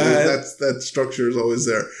that structure is always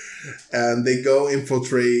there, and they go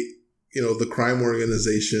infiltrate, the crime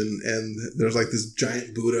organization, and there's like this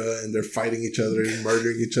giant Buddha, and they're fighting each other and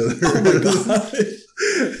murdering each other. Oh my god!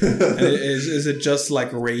 Is it just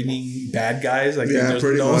like raining bad guys? Like, there's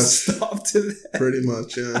pretty much. Stop to that. Pretty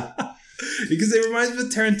much, yeah. Because it reminds me of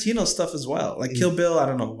Tarantino stuff as well, like Kill Bill. I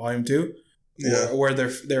don't know, Volume 2. Yeah. Where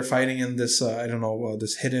they're fighting in this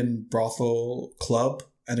this hidden brothel club,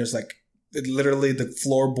 and there's like literally the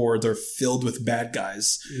floorboards are filled with bad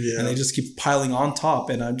guys, and they just keep piling on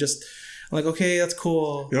top, and I'm like, okay, that's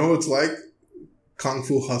cool. You know what it's like? Kung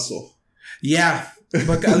Fu Hustle. Yeah.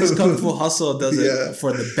 But at least Kung Fu Hustle does it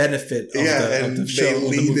for the benefit of the show. They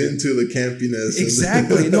lead into the campiness.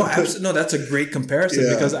 Exactly. No, that's a great comparison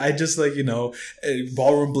because I just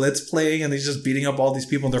Ballroom Blitz playing, and he's just beating up all these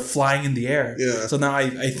people, and they're flying in the air. Yeah. So now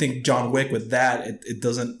I think John Wick with that, it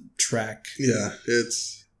doesn't track. Yeah.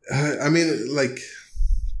 I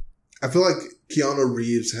feel like Keanu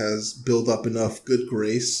Reeves has built up enough good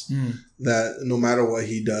grace that no matter what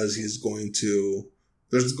he does, there's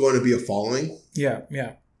going to be a following. Yeah.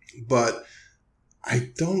 But I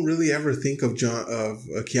don't really ever think of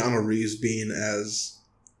Keanu Reeves being as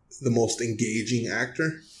the most engaging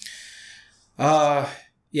actor.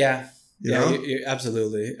 Yeah.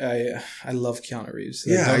 Absolutely. I love Keanu Reeves.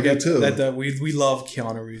 I do too. We love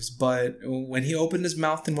Keanu Reeves, but when he opened his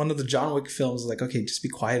mouth in one of the John Wick films, like, okay, just be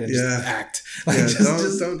quiet and just act. Like,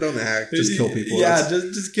 don't act. Just kill people. Yeah,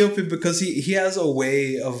 just kill people, because he has a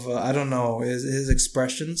way of I don't know, his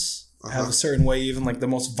expressions have a certain way. Even like the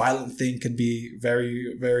most violent thing can be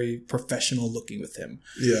very, very professional looking with him.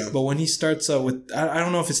 Yeah. But when he starts with, I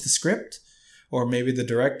don't know if it's the script or maybe the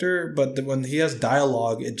director, but when he has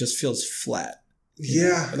dialogue, it just feels flat.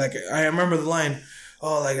 Yeah. Like, I remember the line,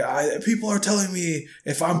 people are telling me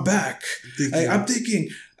if I'm back. I'm thinking,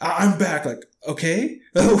 I'm back. Like, okay.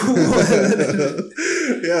 Yeah,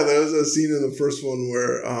 there was a scene in the first one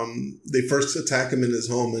where they first attack him in his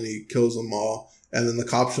home and he kills them all. And then the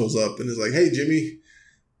cop shows up and is like, hey, Jimmy.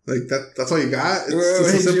 Like, that's all you got? It's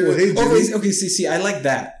just a simple, hey, Jimmy. Okay, see, I like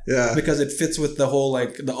that. Yeah. Because it fits with the whole,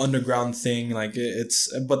 like, the underground thing. Like,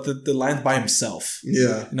 but the line's by himself.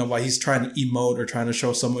 Yeah. While he's trying to emote or trying to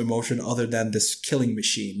show some emotion other than this killing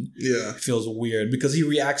machine. Yeah. It feels weird because he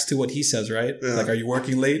reacts to what he says, right? Yeah. Like, are you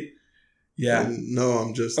working late? Yeah. No,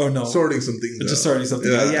 I'm just sorting some things out. Just sorting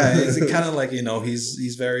something out. Yeah. It's kind of like,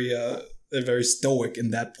 he's very stoic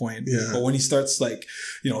in that point. Yeah. But when he starts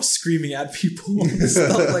screaming at people and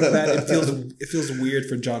stuff like that, it feels weird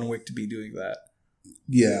for John Wick to be doing that.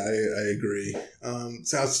 Yeah, I agree.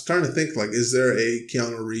 So I was trying to think, like, is there a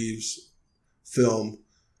Keanu Reeves film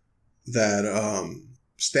that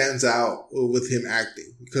stands out with him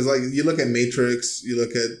acting? Because, like, you look at Matrix, you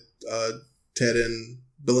look at Ted and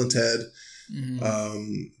Bill and Ted.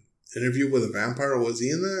 Mm-hmm. Interview with a Vampire. Was he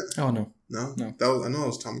in that? Oh, no. No? I know it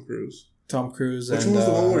was Tom Cruise. Which one was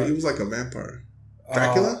the one where he was like a vampire?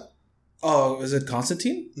 Dracula? Is it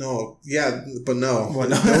Constantine? No. Yeah, but no. What?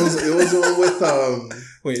 It was the one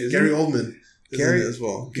with Gary Oldman. Gary as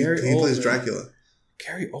well. He plays Dracula.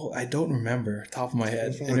 Gary Oldman. I don't remember top of my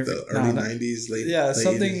head. From like the early 90s, late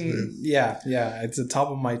 80s. Yeah. It's the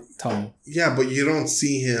top of my tongue. Yeah, but you don't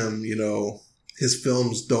see him, his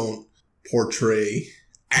films don't portray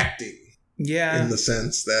acting. Yeah. In the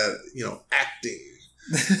sense that, acting.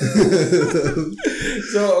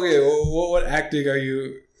 So, okay, what acting are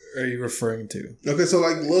you referring to? Okay, so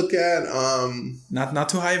like look at not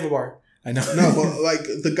too high of a bar. I know. No, but like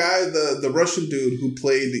the guy, the Russian dude who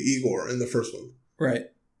played the Igor in the first one.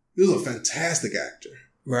 Right. He was a fantastic actor.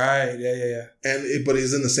 Right. Yeah. But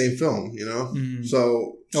he's in the same film, Mm-hmm.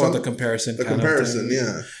 So the comparison. The comparison,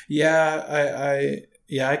 yeah. Yeah,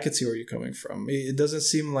 Yeah, I could see where you're coming from. It doesn't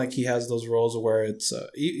seem like he has those roles where it's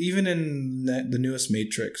even in the newest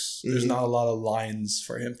Matrix, there's not a lot of lines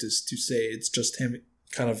for him to say. It's just him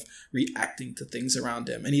kind of reacting to things around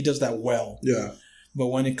him, and he does that well. Yeah. But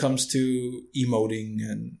when it comes to emoting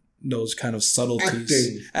and those kind of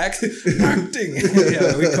subtleties, acting.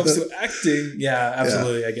 Yeah, when it comes to acting, yeah,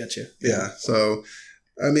 absolutely, I get you. Yeah. So,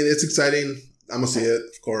 I mean, it's exciting. I'm gonna see it,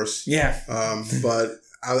 of course. Yeah. But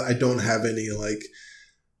I don't have any like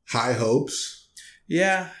high hopes.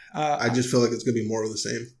 Yeah. I just feel like it's going to be more of the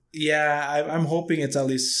same. Yeah, I'm hoping it's at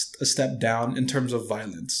least a step down in terms of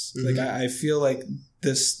violence. Like I feel like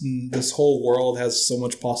this whole world has so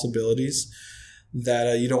much possibilities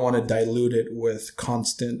that you don't want to dilute it with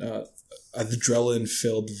constant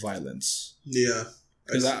adrenaline-filled violence. Yeah.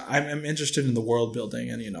 Because I'm interested in the world building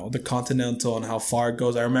and, the Continental and how far it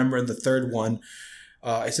goes. I remember in the third one,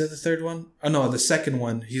 is it the third one? Oh, no, the second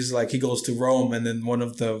one. He's like, he goes to Rome, and then one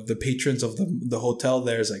of the patrons of the hotel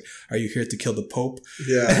there is like, "Are you here to kill the Pope?"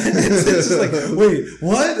 Yeah. It's just like, wait,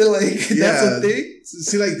 what? Like, that's a thing?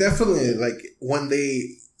 See, like, definitely, like, when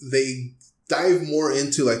they dive more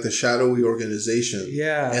into, like, the shadowy organization.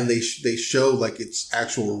 Yeah. And they show, like, its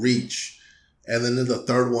actual reach. And then in the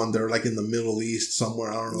third one, they're like in the Middle East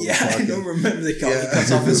somewhere. I don't know. Yeah, I don't remember. He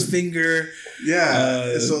cuts off his finger.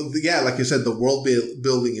 Yeah. So, yeah, like you said, the world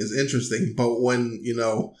building is interesting. But when,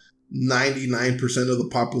 99% of the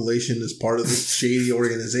population is part of this shady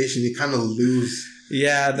organization, you kind of lose.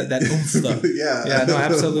 Yeah, that oomph stuff. Yeah. Yeah, no,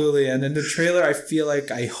 absolutely. And in the trailer, I feel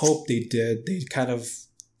like I hope they kind of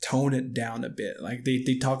tone it down a bit. Like they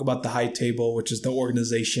talk about the high table, which is the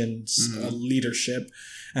organization's leadership.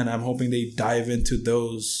 And I'm hoping they dive into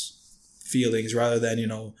those feelings rather than,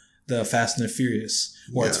 the Fast and the Furious,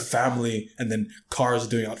 where it's family and then cars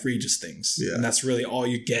doing outrageous things. Yeah. And that's really all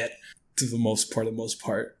you get to the most part.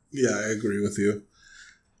 Yeah, I agree with you.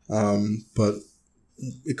 But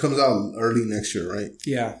it comes out early next year, right?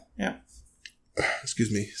 Yeah. Yeah.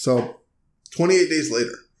 Excuse me. So 28 days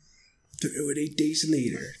later. 28 days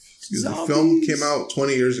later. The film came out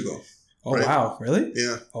 20 years ago. Oh, right? Wow. Really?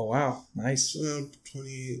 Yeah. Oh, wow. Nice.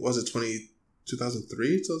 2003,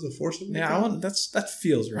 2004, something yeah, like that? That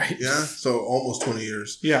feels right. Yeah, so almost 20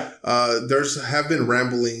 years. Yeah. Have been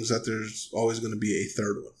ramblings that there's always going to be a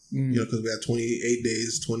third one. Because we had 28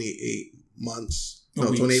 days, 28 months.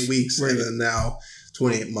 28 weeks, right. And then now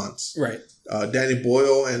 28 months. Right. Danny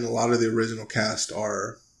Boyle and a lot of the original cast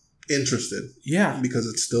are interested. Yeah. Because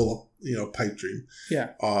it's still pipe dream.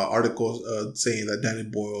 Yeah. Articles saying that Danny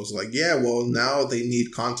Boyle's like, yeah, well, now they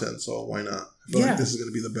need content, so why not? I feel like this is going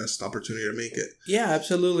to be the best opportunity to make it. Yeah,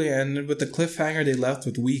 absolutely. And with the cliffhanger they left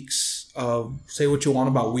with Weeks, say what you want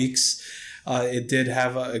about Weeks, it did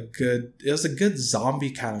have it was a good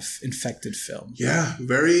zombie kind of infected film. Yeah,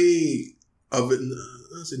 very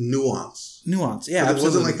nuance. Yeah, it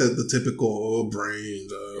wasn't like the typical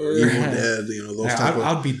brains, Evil Dead, those type of...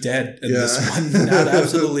 I'd be dead in this one. I'd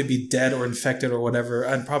absolutely be dead or infected or whatever.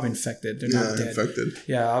 I'm probably infected. They're not dead. Infected.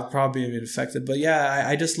 Yeah, I'll probably be infected. But yeah,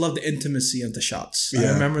 I just love the intimacy of the shots. Yeah.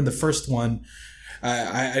 I remember in the first one,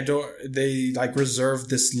 they like reserved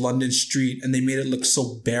this London street and they made it look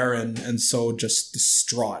so barren and so just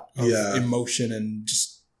distraught of emotion and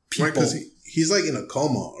just people. Right, because he's like in a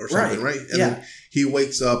coma or something, right? And then he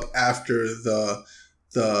wakes up after the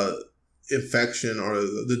infection or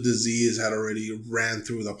the disease had already ran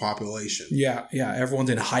through the population. Yeah. Everyone's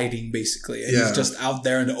in hiding basically, and he's just out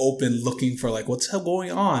there in the open looking for like what's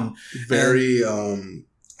going on. Very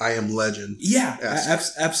I Am Legend. Yeah,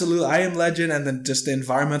 absolutely. I Am Legend, and then just the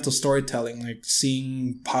environmental storytelling, like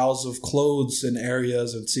seeing piles of clothes in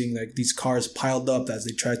areas and seeing like these cars piled up as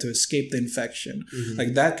they try to escape the infection. Mm-hmm.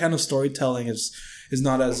 Like that kind of storytelling is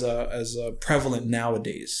not as prevalent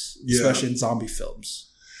nowadays, especially in zombie films.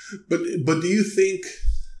 But do you think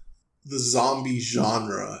the zombie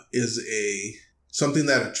genre is something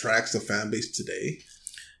that attracts the fan base today?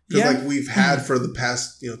 Because like we've had for the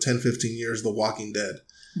past 10, 15 years, The Walking Dead.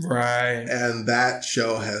 Right. And that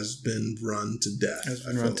show has been run to death.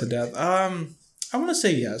 I want to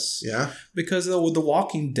say yes. Yeah? Because The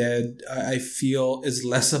Walking Dead, I feel, is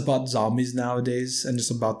less about zombies nowadays and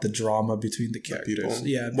just about the drama between the characters.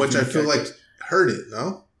 Which I feel like hurt it,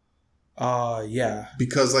 no? Yeah.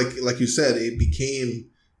 Because like you said, it became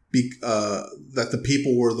that the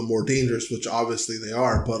people were the more dangerous, which obviously they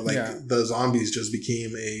are, but the zombies just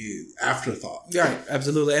became a afterthought. Right,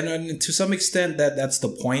 absolutely. And to some extent that's the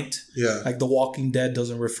point. Yeah. Like The Walking Dead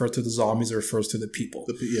doesn't refer to the zombies, it refers to the people.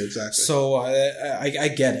 Yeah, exactly. So I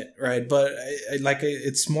get it, right? But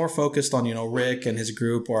it's more focused on, Rick and his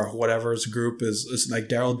group or whatever his group is like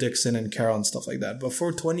Daryl Dixon and Carol and stuff like that. But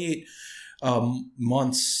for 28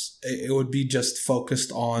 months, it would be just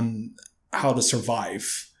focused on how to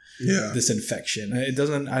survive this infection. It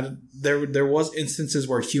doesn't. There was instances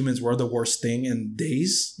where humans were the worst thing in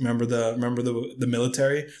days. Remember the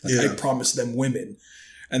military? Like, I promised them women,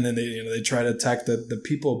 and then they try to attack the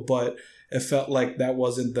people, but it felt like that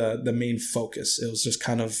wasn't the main focus. It was just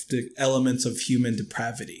kind of the elements of human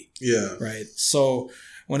depravity. Yeah. Right. So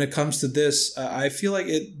when it comes to this, I feel like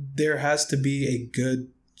there has to be a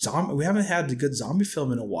good zombie. We haven't had a good zombie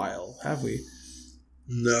film in a while, have we?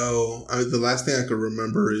 No, the last thing I could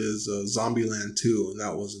remember is Zombieland 2, and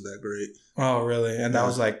that wasn't that great. Oh, really? And that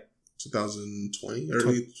was like 2020,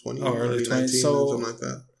 early 20, early 20, so, something like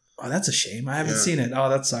that. Oh, that's a shame. I haven't seen it. Oh,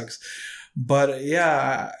 that sucks. But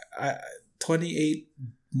yeah, 28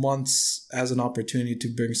 months as an opportunity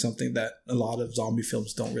to bring something that a lot of zombie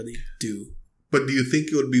films don't really do. But do you think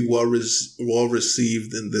it would be well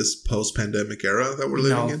received in this post-pandemic era that we're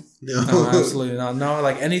living in? No, absolutely not. No,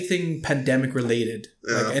 like anything pandemic related.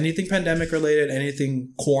 Yeah. Like anything pandemic related,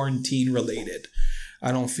 anything quarantine related.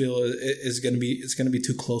 I don't feel it's going to be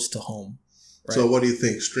too close to home. Right? So what do you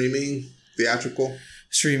think? Streaming? Theatrical?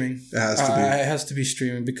 Streaming. It has to be. It has to be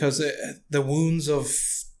streaming because the wounds of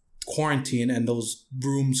quarantine and those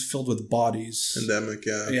rooms filled with bodies, pandemic,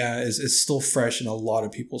 is still fresh in a lot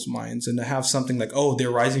of people's minds. And to have something like, oh,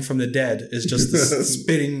 they're rising from the dead is just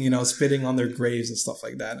spitting on their graves and stuff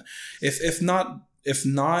like that. If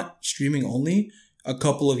not streaming only, a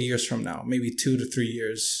couple of years from now, maybe 2 to 3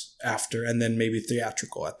 years after, and then maybe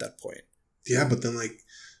theatrical at that point. Yeah, but then like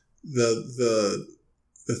the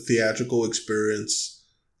theatrical experience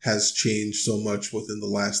has changed so much within the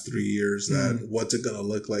last 3 years that what's it going to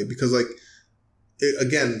look like? Because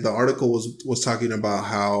again, the article was talking about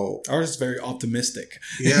how art's very optimistic.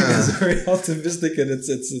 Yeah, it's very optimistic in its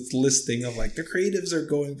listing of like the creatives are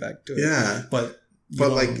going back to it. Yeah, but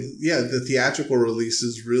the theatrical release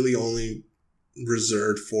is really only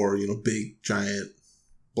reserved for big giant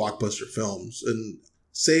blockbuster films. And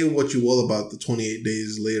say what you will about the 28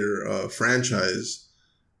 Days Later franchise.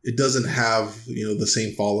 It doesn't have, the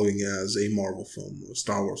same following as a Marvel film, a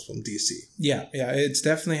Star Wars film, DC. Yeah, it's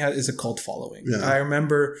definitely is a cult following. Yeah. I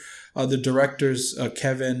remember the directors,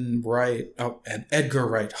 Kevin Wright, and Edgar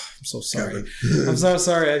Wright. Oh, I'm so sorry. I'm so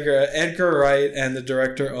sorry, Edgar. Edgar Wright and the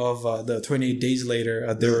director of the 28 Days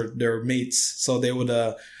Later, they're mates, so they would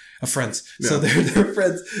friends. Yeah. So they're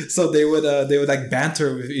friends. So they would like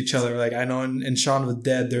banter with each other. Like I know in Shaun of the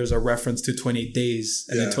Dead, there's a reference to 28 days.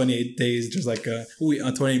 And in 28 days, there's like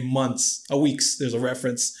 28 months, weeks, there's a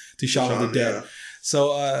reference to Shaun of the Dead. Yeah.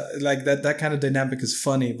 So like that kind of dynamic is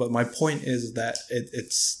funny. But my point is that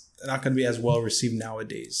it's not going to be as well received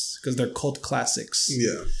nowadays because they're cult classics.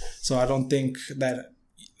 Yeah. So I don't think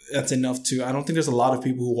that's enough to, I don't think there's a lot of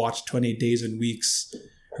people who watch 28 Days and Weeks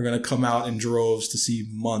are going to come out in droves to see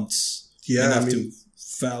Months. Yeah, and to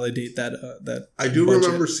validate that. I do budget.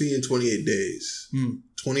 Remember seeing 28 Days.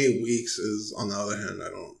 28 Weeks is, on the other hand, I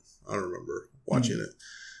don't remember watching it.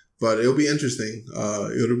 But it'll be interesting.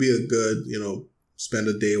 It'll be a good, spend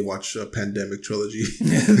a day, watch a pandemic trilogy.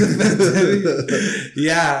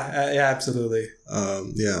 Yeah, absolutely.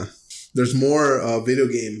 Yeah. There's more video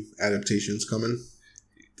game adaptations coming.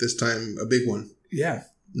 This time, a big one. Yeah.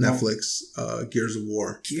 Netflix, Gears of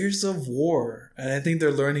War. Gears of War. And I think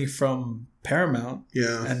they're learning from Paramount.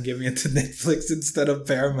 Yeah. And giving it to Netflix instead of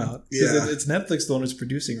Paramount. Yeah. It's Netflix the one who's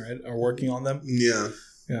producing, right? Or working on them. Yeah.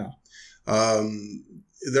 Yeah.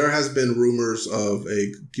 There has been rumors of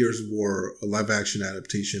a Gears of War live action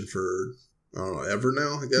adaptation for, I don't know, ever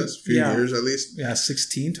now, I guess. A few years at least. Yeah,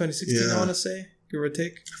 2016, I want to say. Give or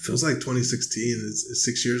take. It feels like 2016. It's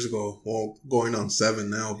 6 years ago. Well, going on 7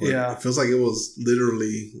 now. But it feels like it was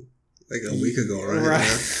literally like a week ago, right? Right.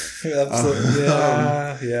 Absolutely.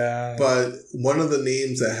 Yeah. But one of the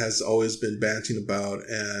names that has always been banting about,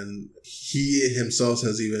 and he himself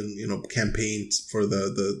has even, campaigned for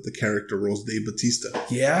the character roles, Dave Bautista.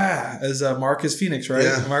 Yeah. As Marcus Phoenix, right?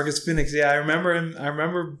 Yeah. Marcus Phoenix. Yeah, I remember him. I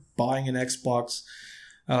remember buying an Xbox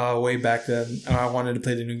way back then. I wanted to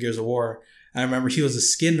play the new Gears of War. I remember he was a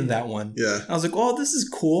skin in that one. Yeah. I was like, oh, this is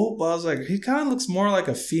cool. But I was like, he kind of looks more like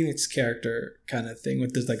a Phoenix character kind of thing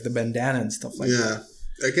with this, like the bandana and stuff like that.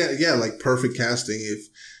 Again, like perfect casting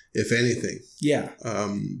if anything. Yeah.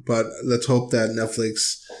 But let's hope that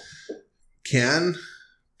Netflix can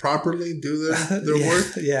properly do their work.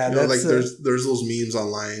 Yeah. Like there's those memes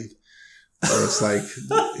online Or it's like,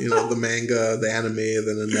 the manga, the anime,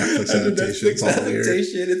 then the Netflix adaptation. It's all weird.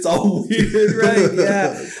 It's all weird, right?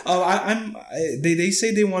 Yeah. They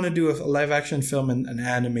say they want to do a live action film and an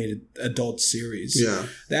animated adult series. Yeah.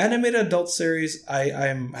 The animated adult series, I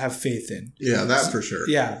have faith in. Yeah, that for sure.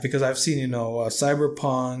 Yeah, because I've seen,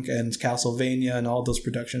 Cyberpunk and Castlevania and all those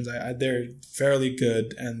productions. They're fairly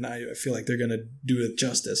good, and I feel like they're going to do it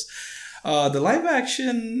justice. The live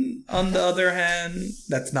action, on the other hand,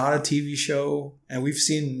 that's not a TV show, and we've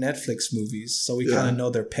seen Netflix movies, so we kind of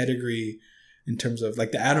know their pedigree in terms of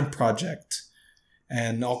like the Adam Project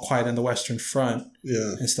and All Quiet on the Western Front,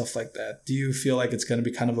 and stuff like that. Do you feel like it's going to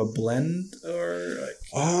be kind of a blend, or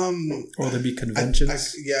or will there be conventions?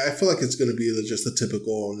 I feel like it's going to be just a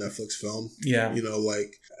typical Netflix film. Yeah,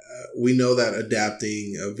 we know that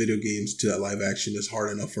adapting video games to that live action is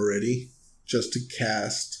hard enough already, just to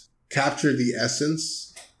capture the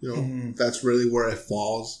essence, that's really where it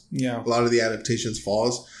falls. Yeah. A lot of the adaptations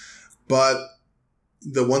falls. But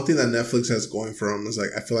the one thing that Netflix has going for them is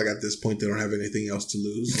I feel like at this point they don't have anything else to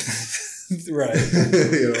lose. Right. So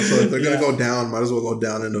if they're going to go down, might as well go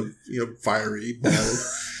down in a fiery mode.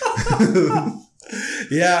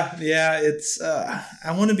 Yeah, it's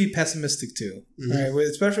I want to be pessimistic too, right?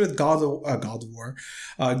 Especially with God of War,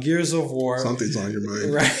 Gears of War. Something's on your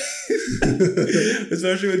mind, right?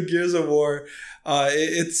 Especially with Gears of War,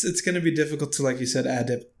 it's going to be difficult to, like you said,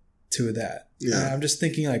 adapt to that. Yeah, I'm just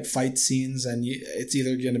thinking like fight scenes, and it's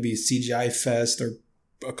either going to be CGI fest or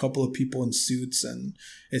a couple of people in suits, and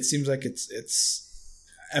it seems like it's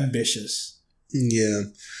ambitious.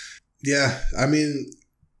 Yeah. I mean.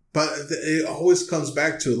 But it always comes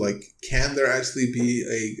back to, can there actually be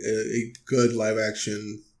a good live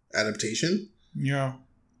action adaptation? Yeah.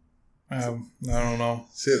 I don't know.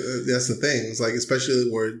 See, that's the thing. It's especially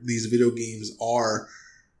where these video games are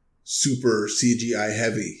super CGI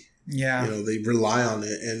heavy. Yeah. They rely on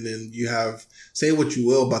it. And then you have, say what you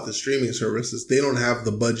will about the streaming services, they don't have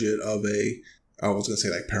the budget of I was going to say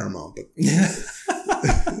Paramount, but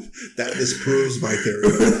that disproves my theory.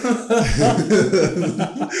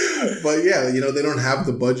 But yeah, they don't have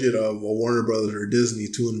the budget of a Warner Brothers or Disney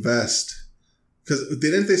to invest. Because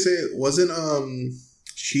didn't they say, wasn't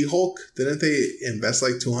She-Hulk, didn't they invest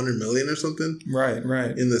 $200 million or something? Right.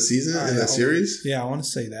 In the season, in the series? Yeah, I want to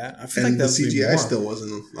say that. I feel and the CGI still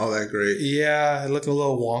wasn't all that great. Yeah, it looked a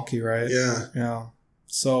little wonky, right? Yeah.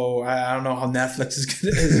 So I don't know how Netflix is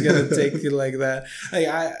gonna take it like that.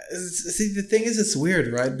 See, the thing is, it's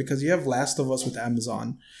weird, right? Because you have Last of Us with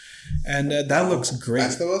Amazon, and that looks great.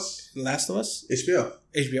 Last of Us. HBO.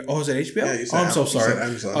 Oh, is it HBO? Yeah, you said I'm so sorry.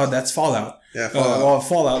 Oh, that's Fallout. Yeah, Fallout.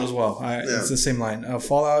 Fallout as well. It's the same line.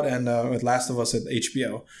 Fallout and with Last of Us at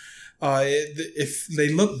HBO. If they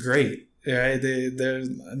look great. Right,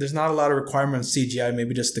 there's not a lot of requirements CGI.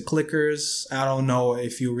 Maybe just the clickers. I don't know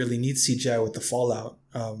if you really need CGI with the Fallout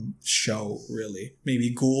show. Really,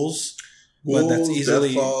 maybe ghouls. But that's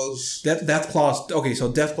easily Death Claws. Okay,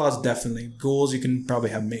 so Death Claws definitely. Ghouls, you can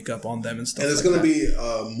probably have makeup on them and stuff. And it's going to be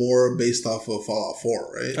more based off of Fallout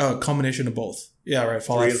 4, right? A combination of both. Yeah, right.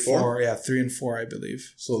 Fallout 4. Yeah, 3 and 4, I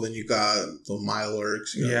believe. So then you got the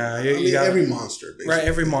Mirelurks. You got every monster, basically. Right,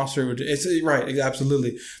 every monster would. It's right,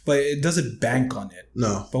 absolutely. But it doesn't bank on it.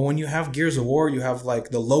 No. But when you have Gears of War, you have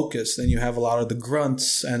the Locusts, and you have a lot of the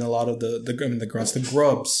grunts, and a lot of the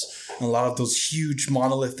grubs, and a lot of those huge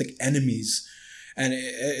monolithic enemies, and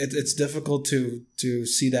it's difficult to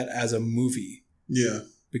see that as a movie. Yeah.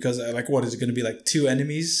 Because what is it going to be 2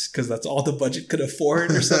 enemies? Because that's all the budget could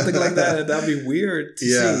afford, or something like that. And that'd be weird to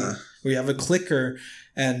see. We have a clicker,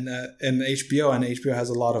 and HBO, and HBO has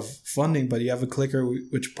a lot of funding, but you have a clicker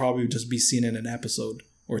which probably would just be seen in an episode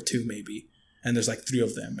or 2 maybe, and there's 3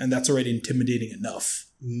 of them, and that's already intimidating enough.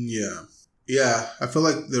 Yeah. I feel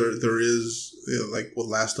like there is with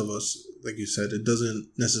Last of Us, like you said, it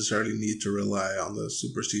doesn't necessarily need to rely on the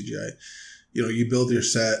super CGI. You build your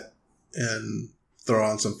set and throw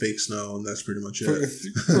on some fake snow, and that's pretty much it.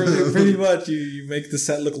 Pretty much, you make the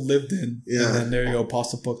set look lived in, and then there you go,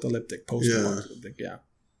 post-apocalyptic. Yeah.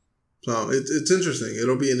 So it's interesting.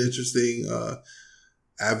 It'll be an interesting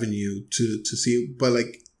avenue to see. But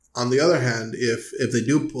on the other hand, if they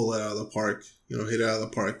do pull it out of the park, hit it out of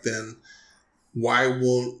the park, then why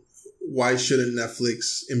shouldn't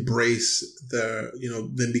Netflix embrace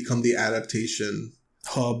then become the adaptation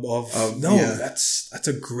hub of that's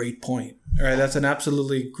a great point. All right, that's an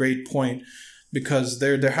absolutely great point, because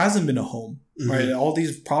there hasn't been a home. Right, all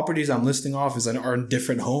these properties I'm listing off are in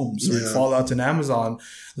different homes. Right? Fallout's in Amazon,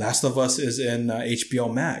 Last of Us is in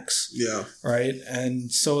HBO Max. Yeah, right,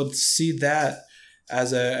 and so see that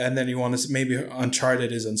as and then you want to maybe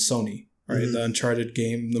Uncharted is on Sony. right? The Uncharted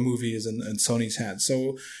game, the movie is in Sony's hands.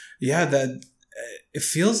 So yeah, that it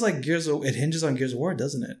feels like it hinges on Gears of War,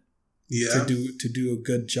 doesn't it? Yeah. To do a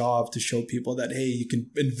good job to show people that, hey, you can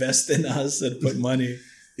invest in us and put money.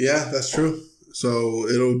 Yeah, that's true. So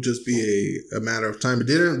it'll just be a matter of time. It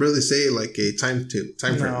didn't really say like a time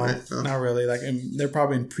frame, right? No, not really. Like they're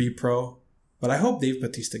probably in pre-pro, but I hope Dave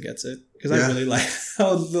Bautista gets it because I really like.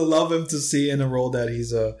 I would love him to see in a role that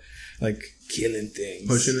he's like killing things,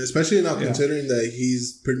 pushing, especially now considering that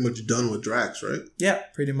he's pretty much done with Drax, right? Yeah,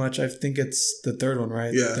 pretty much. I think it's the third one,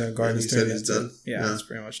 right? Yeah, the Guardians. He said he's done. Yeah, it's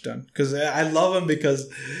pretty much done. Because I love him because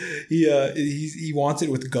he wants it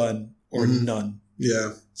with gun or none.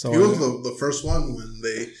 Yeah. So he was the first one when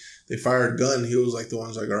they fired Gunn. He was like the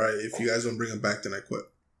one's like, all right, if you guys don't bring him back, then I quit.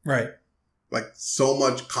 Right. Like so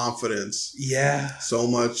much confidence. Yeah. So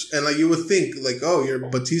much, and like you would think, like, oh, you're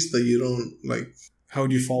Bautista, you don't like. How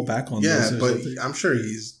would you fall back on? Yeah, but I'm sure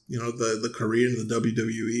he's the career in the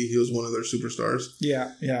WWE. He was one of their superstars.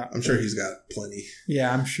 Yeah, yeah. I'm sure he's got plenty.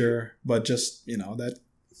 Yeah, I'm sure, but just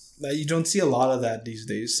that you don't see a lot of that these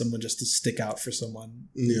days. Someone just to stick out for someone.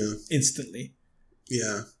 Yeah. Instantly.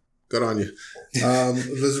 Yeah. Good on you.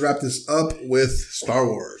 Let's wrap this up with Star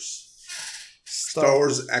Wars. Star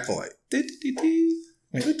Wars Acolyte. I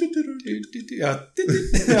don't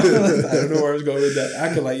know where I was going with that.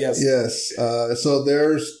 Acolyte, yes. Yes. So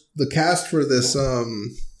there's the cast for this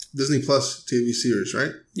Disney Plus TV series,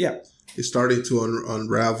 right? Yeah. It's starting to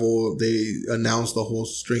unravel. They announced the whole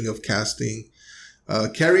string of casting.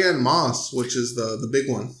 Carrie-Anne Moss, which is the big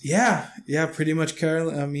one. Yeah, pretty much.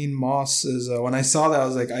 Moss is. When I saw that, I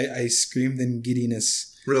was like, I screamed in giddiness.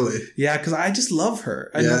 Really? Yeah, because I just love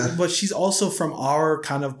her. But she's also from our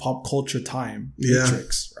kind of pop culture time.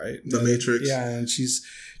 Matrix, right? The Matrix. Yeah, and she's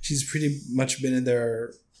pretty much been in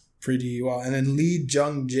there pretty well. And then Lee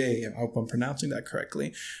Jung Jae, I hope I'm pronouncing that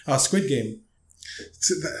correctly. Squid Game.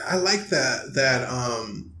 I like that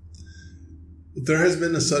there has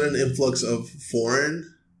been a sudden influx of foreign,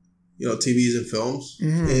 TVs and films.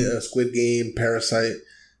 Mm-hmm. Squid Game, Parasite,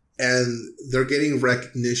 and they're getting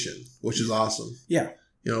recognition, which is awesome. Yeah.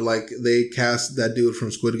 Like they cast that dude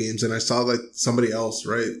from Squid Games, and I saw like somebody else,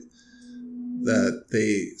 right?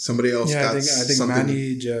 Somebody else got I think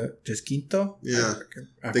Manny Jacinto. Yeah.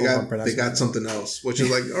 They got something else, which is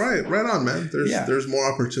like, all right, right on, man. There's more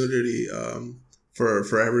opportunity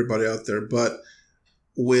for everybody out there. But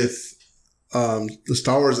with the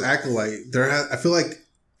Star Wars Acolyte, I feel like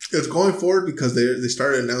it's going forward because they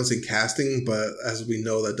started announcing casting, but as we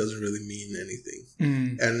know, that doesn't really mean anything.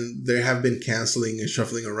 And they have been canceling and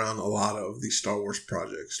shuffling around a lot of these Star Wars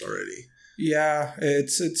projects already. Yeah,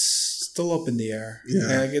 it's still up in the air.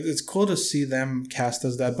 Yeah, it's cool to see them cast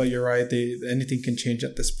as that, but you're right. Anything can change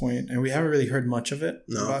at this point, and we haven't really heard much of it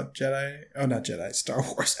about Jedi. Oh, not Jedi. Star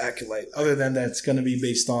Wars Acolyte. Other than that, it's going to be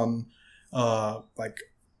based on like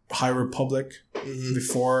High Republic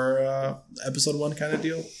before Episode 1 kind of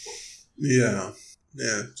deal. Yeah,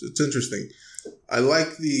 it's interesting. I like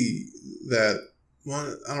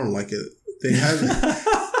I don't like it. They have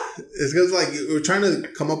it's because like we're trying to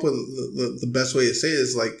come up with the best way to say it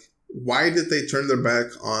is like, why did they turn their back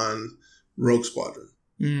on Rogue Squadron?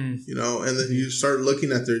 And then you start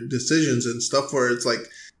looking at their decisions and stuff where it's like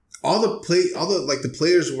all the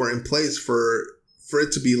players were in place for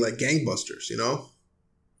it to be like gangbusters,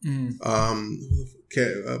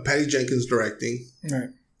 Patty Jenkins directing. Right.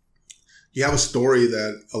 You have a story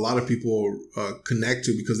that a lot of people connect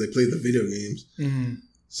to because they play the video games.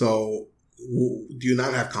 So do you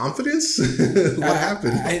not have confidence? What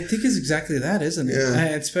happened? I think it's exactly that, isn't it? Yeah.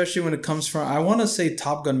 Especially when it comes from, I want to say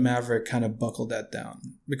Top Gun Maverick kind of buckled that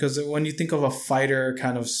down, because when you think of a fighter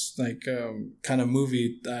kind of like kind of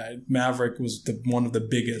movie, Maverick was one of the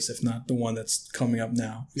biggest, if not the one that's coming up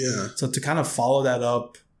now. Yeah. So to kind of follow that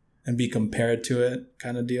up and be compared to it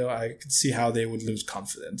kind of deal, I could see how they would lose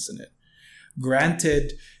confidence in it.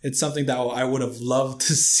 Granted, it's something that I would have loved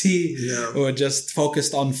to see, or just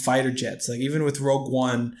focused on fighter jets. Like even with Rogue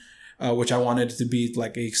One, which I wanted it to be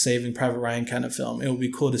like a Saving Private Ryan kind of film, it would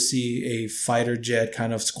be cool to see a fighter jet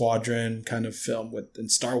kind of squadron kind of film in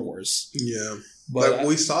Star Wars. Yeah, but like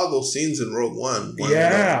we saw those scenes in Rogue One.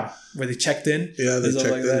 Where they checked in. Yeah, they checked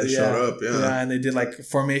in. They showed up. Yeah, and they did like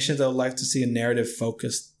formations. I would like to see a narrative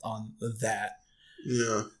focused on that.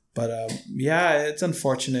 Yeah. But it's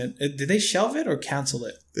unfortunate. Did they shelve it or cancel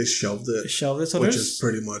it? They shelved it. So which is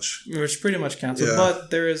pretty much canceled. Yeah.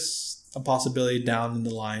 But there is a possibility down in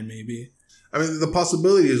the line, maybe. I mean, the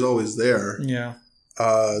possibility is always there. Yeah.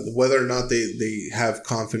 Whether or not they have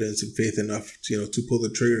confidence and faith enough to pull the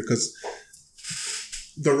trigger, because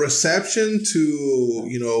the reception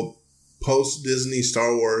to post Disney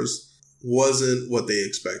Star Wars wasn't what they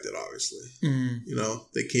expected, obviously. You know,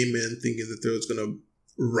 they came in thinking that they was going to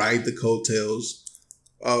ride the coattails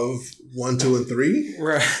of 1, 2, and 3,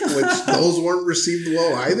 right? Which those weren't received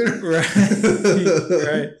well either,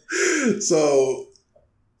 right? So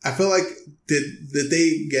I feel like did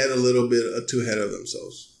they get a little bit too ahead of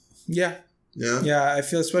themselves? Yeah. I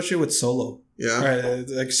feel especially with Solo. Yeah, right.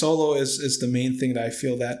 Like Solo is the main thing that I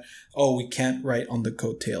feel that we can't write on the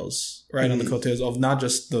coattails, on the coattails of not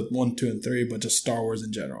just the 1, 2, and 3, but just Star Wars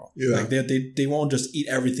in general. Yeah, like they won't just eat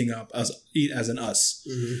everything up as an us.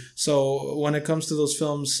 So when it comes to those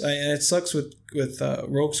films, and it sucks with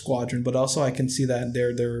Rogue Squadron, but also I can see that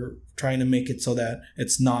they're trying to make it so that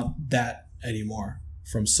it's not that anymore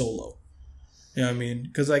from Solo. You know what I mean?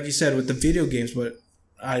 Because like you said with the video games, but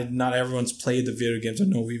not everyone's played the video games or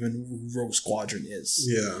know even Rogue Squadron is.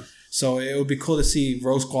 Yeah. So it would be cool to see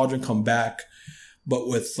Rogue Squadron come back, but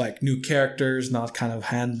with like new characters, not kind of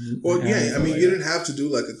Well, yeah, I mean, you didn't have to do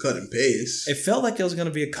like a cut and paste. It felt like it was going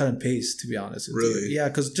to be a cut and paste, to be honest with you. Yeah,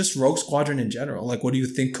 because just Rogue Squadron in general. Like, what do you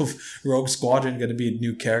think of Rogue Squadron going to be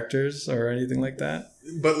new characters or anything like that?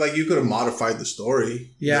 But like, you could have modified the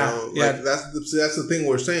story. Yeah, you know? Like, that's the thing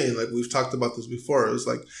we're saying. Like, we've talked about this before. It's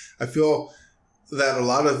like, I feel that a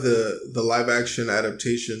lot of the live action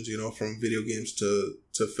adaptations, you know, from video games to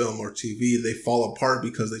film or TV, they fall apart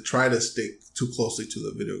because they try to stick too closely to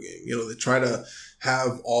the video game. You know, they try to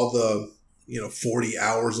have all the, 40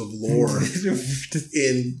 hours of lore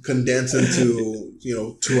condensed into,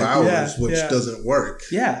 2 hours, which doesn't work.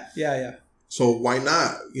 Yeah. So why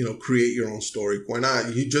not, create your own story? Why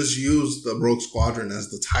not? You just use the Rogue Squadron as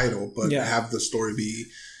the title, but have the story be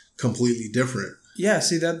completely different. Yeah,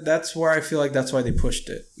 see, that's where I feel like that's why they pushed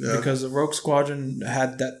it. Yeah. Because the Rogue Squadron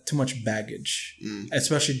had that too much baggage,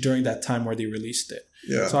 especially during that time where they released it.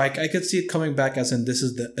 Yeah. So I could see it coming back as in this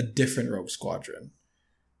is a different Rogue Squadron.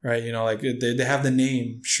 Right? Like they have the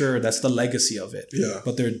name, sure, that's the legacy of it. Yeah.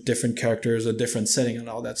 But they're different characters, a different setting and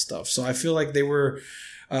all that stuff. So I feel like they were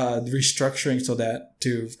restructuring so that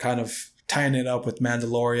to kind of tying it up with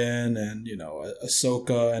Mandalorian and,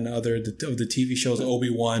 Ahsoka and other of the TV shows,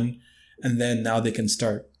 Obi-Wan. And then now they can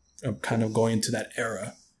start kind of going into that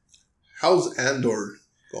era. How's Andor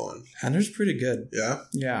going? Andor's pretty good. Yeah?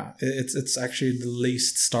 Yeah. It's actually the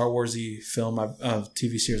least Star Wars-y film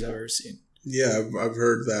TV series I've ever seen. Yeah, I've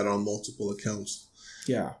heard that on multiple accounts.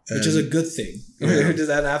 Yeah, which is a good thing. Yeah. Which is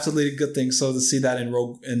an absolutely good thing. So to see that in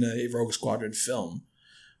a Rogue Squadron film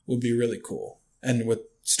would be really cool. And with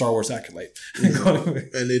Star Wars Acolyte. Yeah.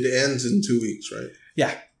 And it ends in 2 weeks, right?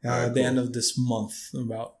 Yeah. The end of this month,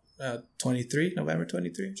 about... November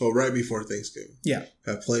 23. So right before Thanksgiving. Yeah.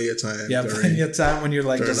 Have plenty of time. Yeah, plenty of time when you're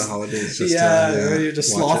like during the holidays. Just when you're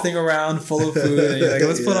just slothing around full of food and you're like,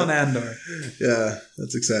 let's put on Andor. Yeah,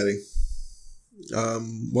 that's exciting.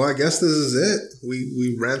 Well, I guess this is it.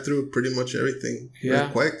 We ran through pretty much everything real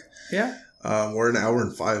quick. Yeah. We're an hour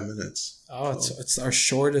and 5 minutes. Oh, so. It's our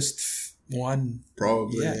shortest one.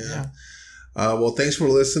 Probably, yeah. Well, thanks for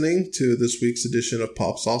listening to this week's edition of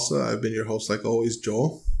Pop Salsa. I've been your host, like always,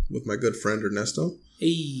 Joel, with my good friend Ernesto.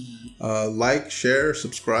 Hey. Like, share,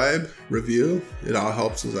 subscribe, review. It all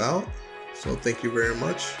helps us out. So thank you very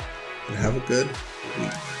much, and have a good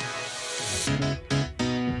week.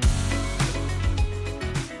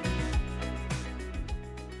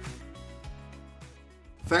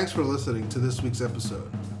 Thanks for listening to this week's episode.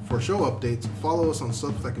 For show updates, follow us on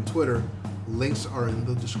Substack and Twitter. Links are in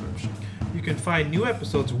the description. You can find new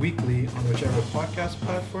episodes weekly on whichever podcast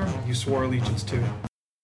platform you swore allegiance to.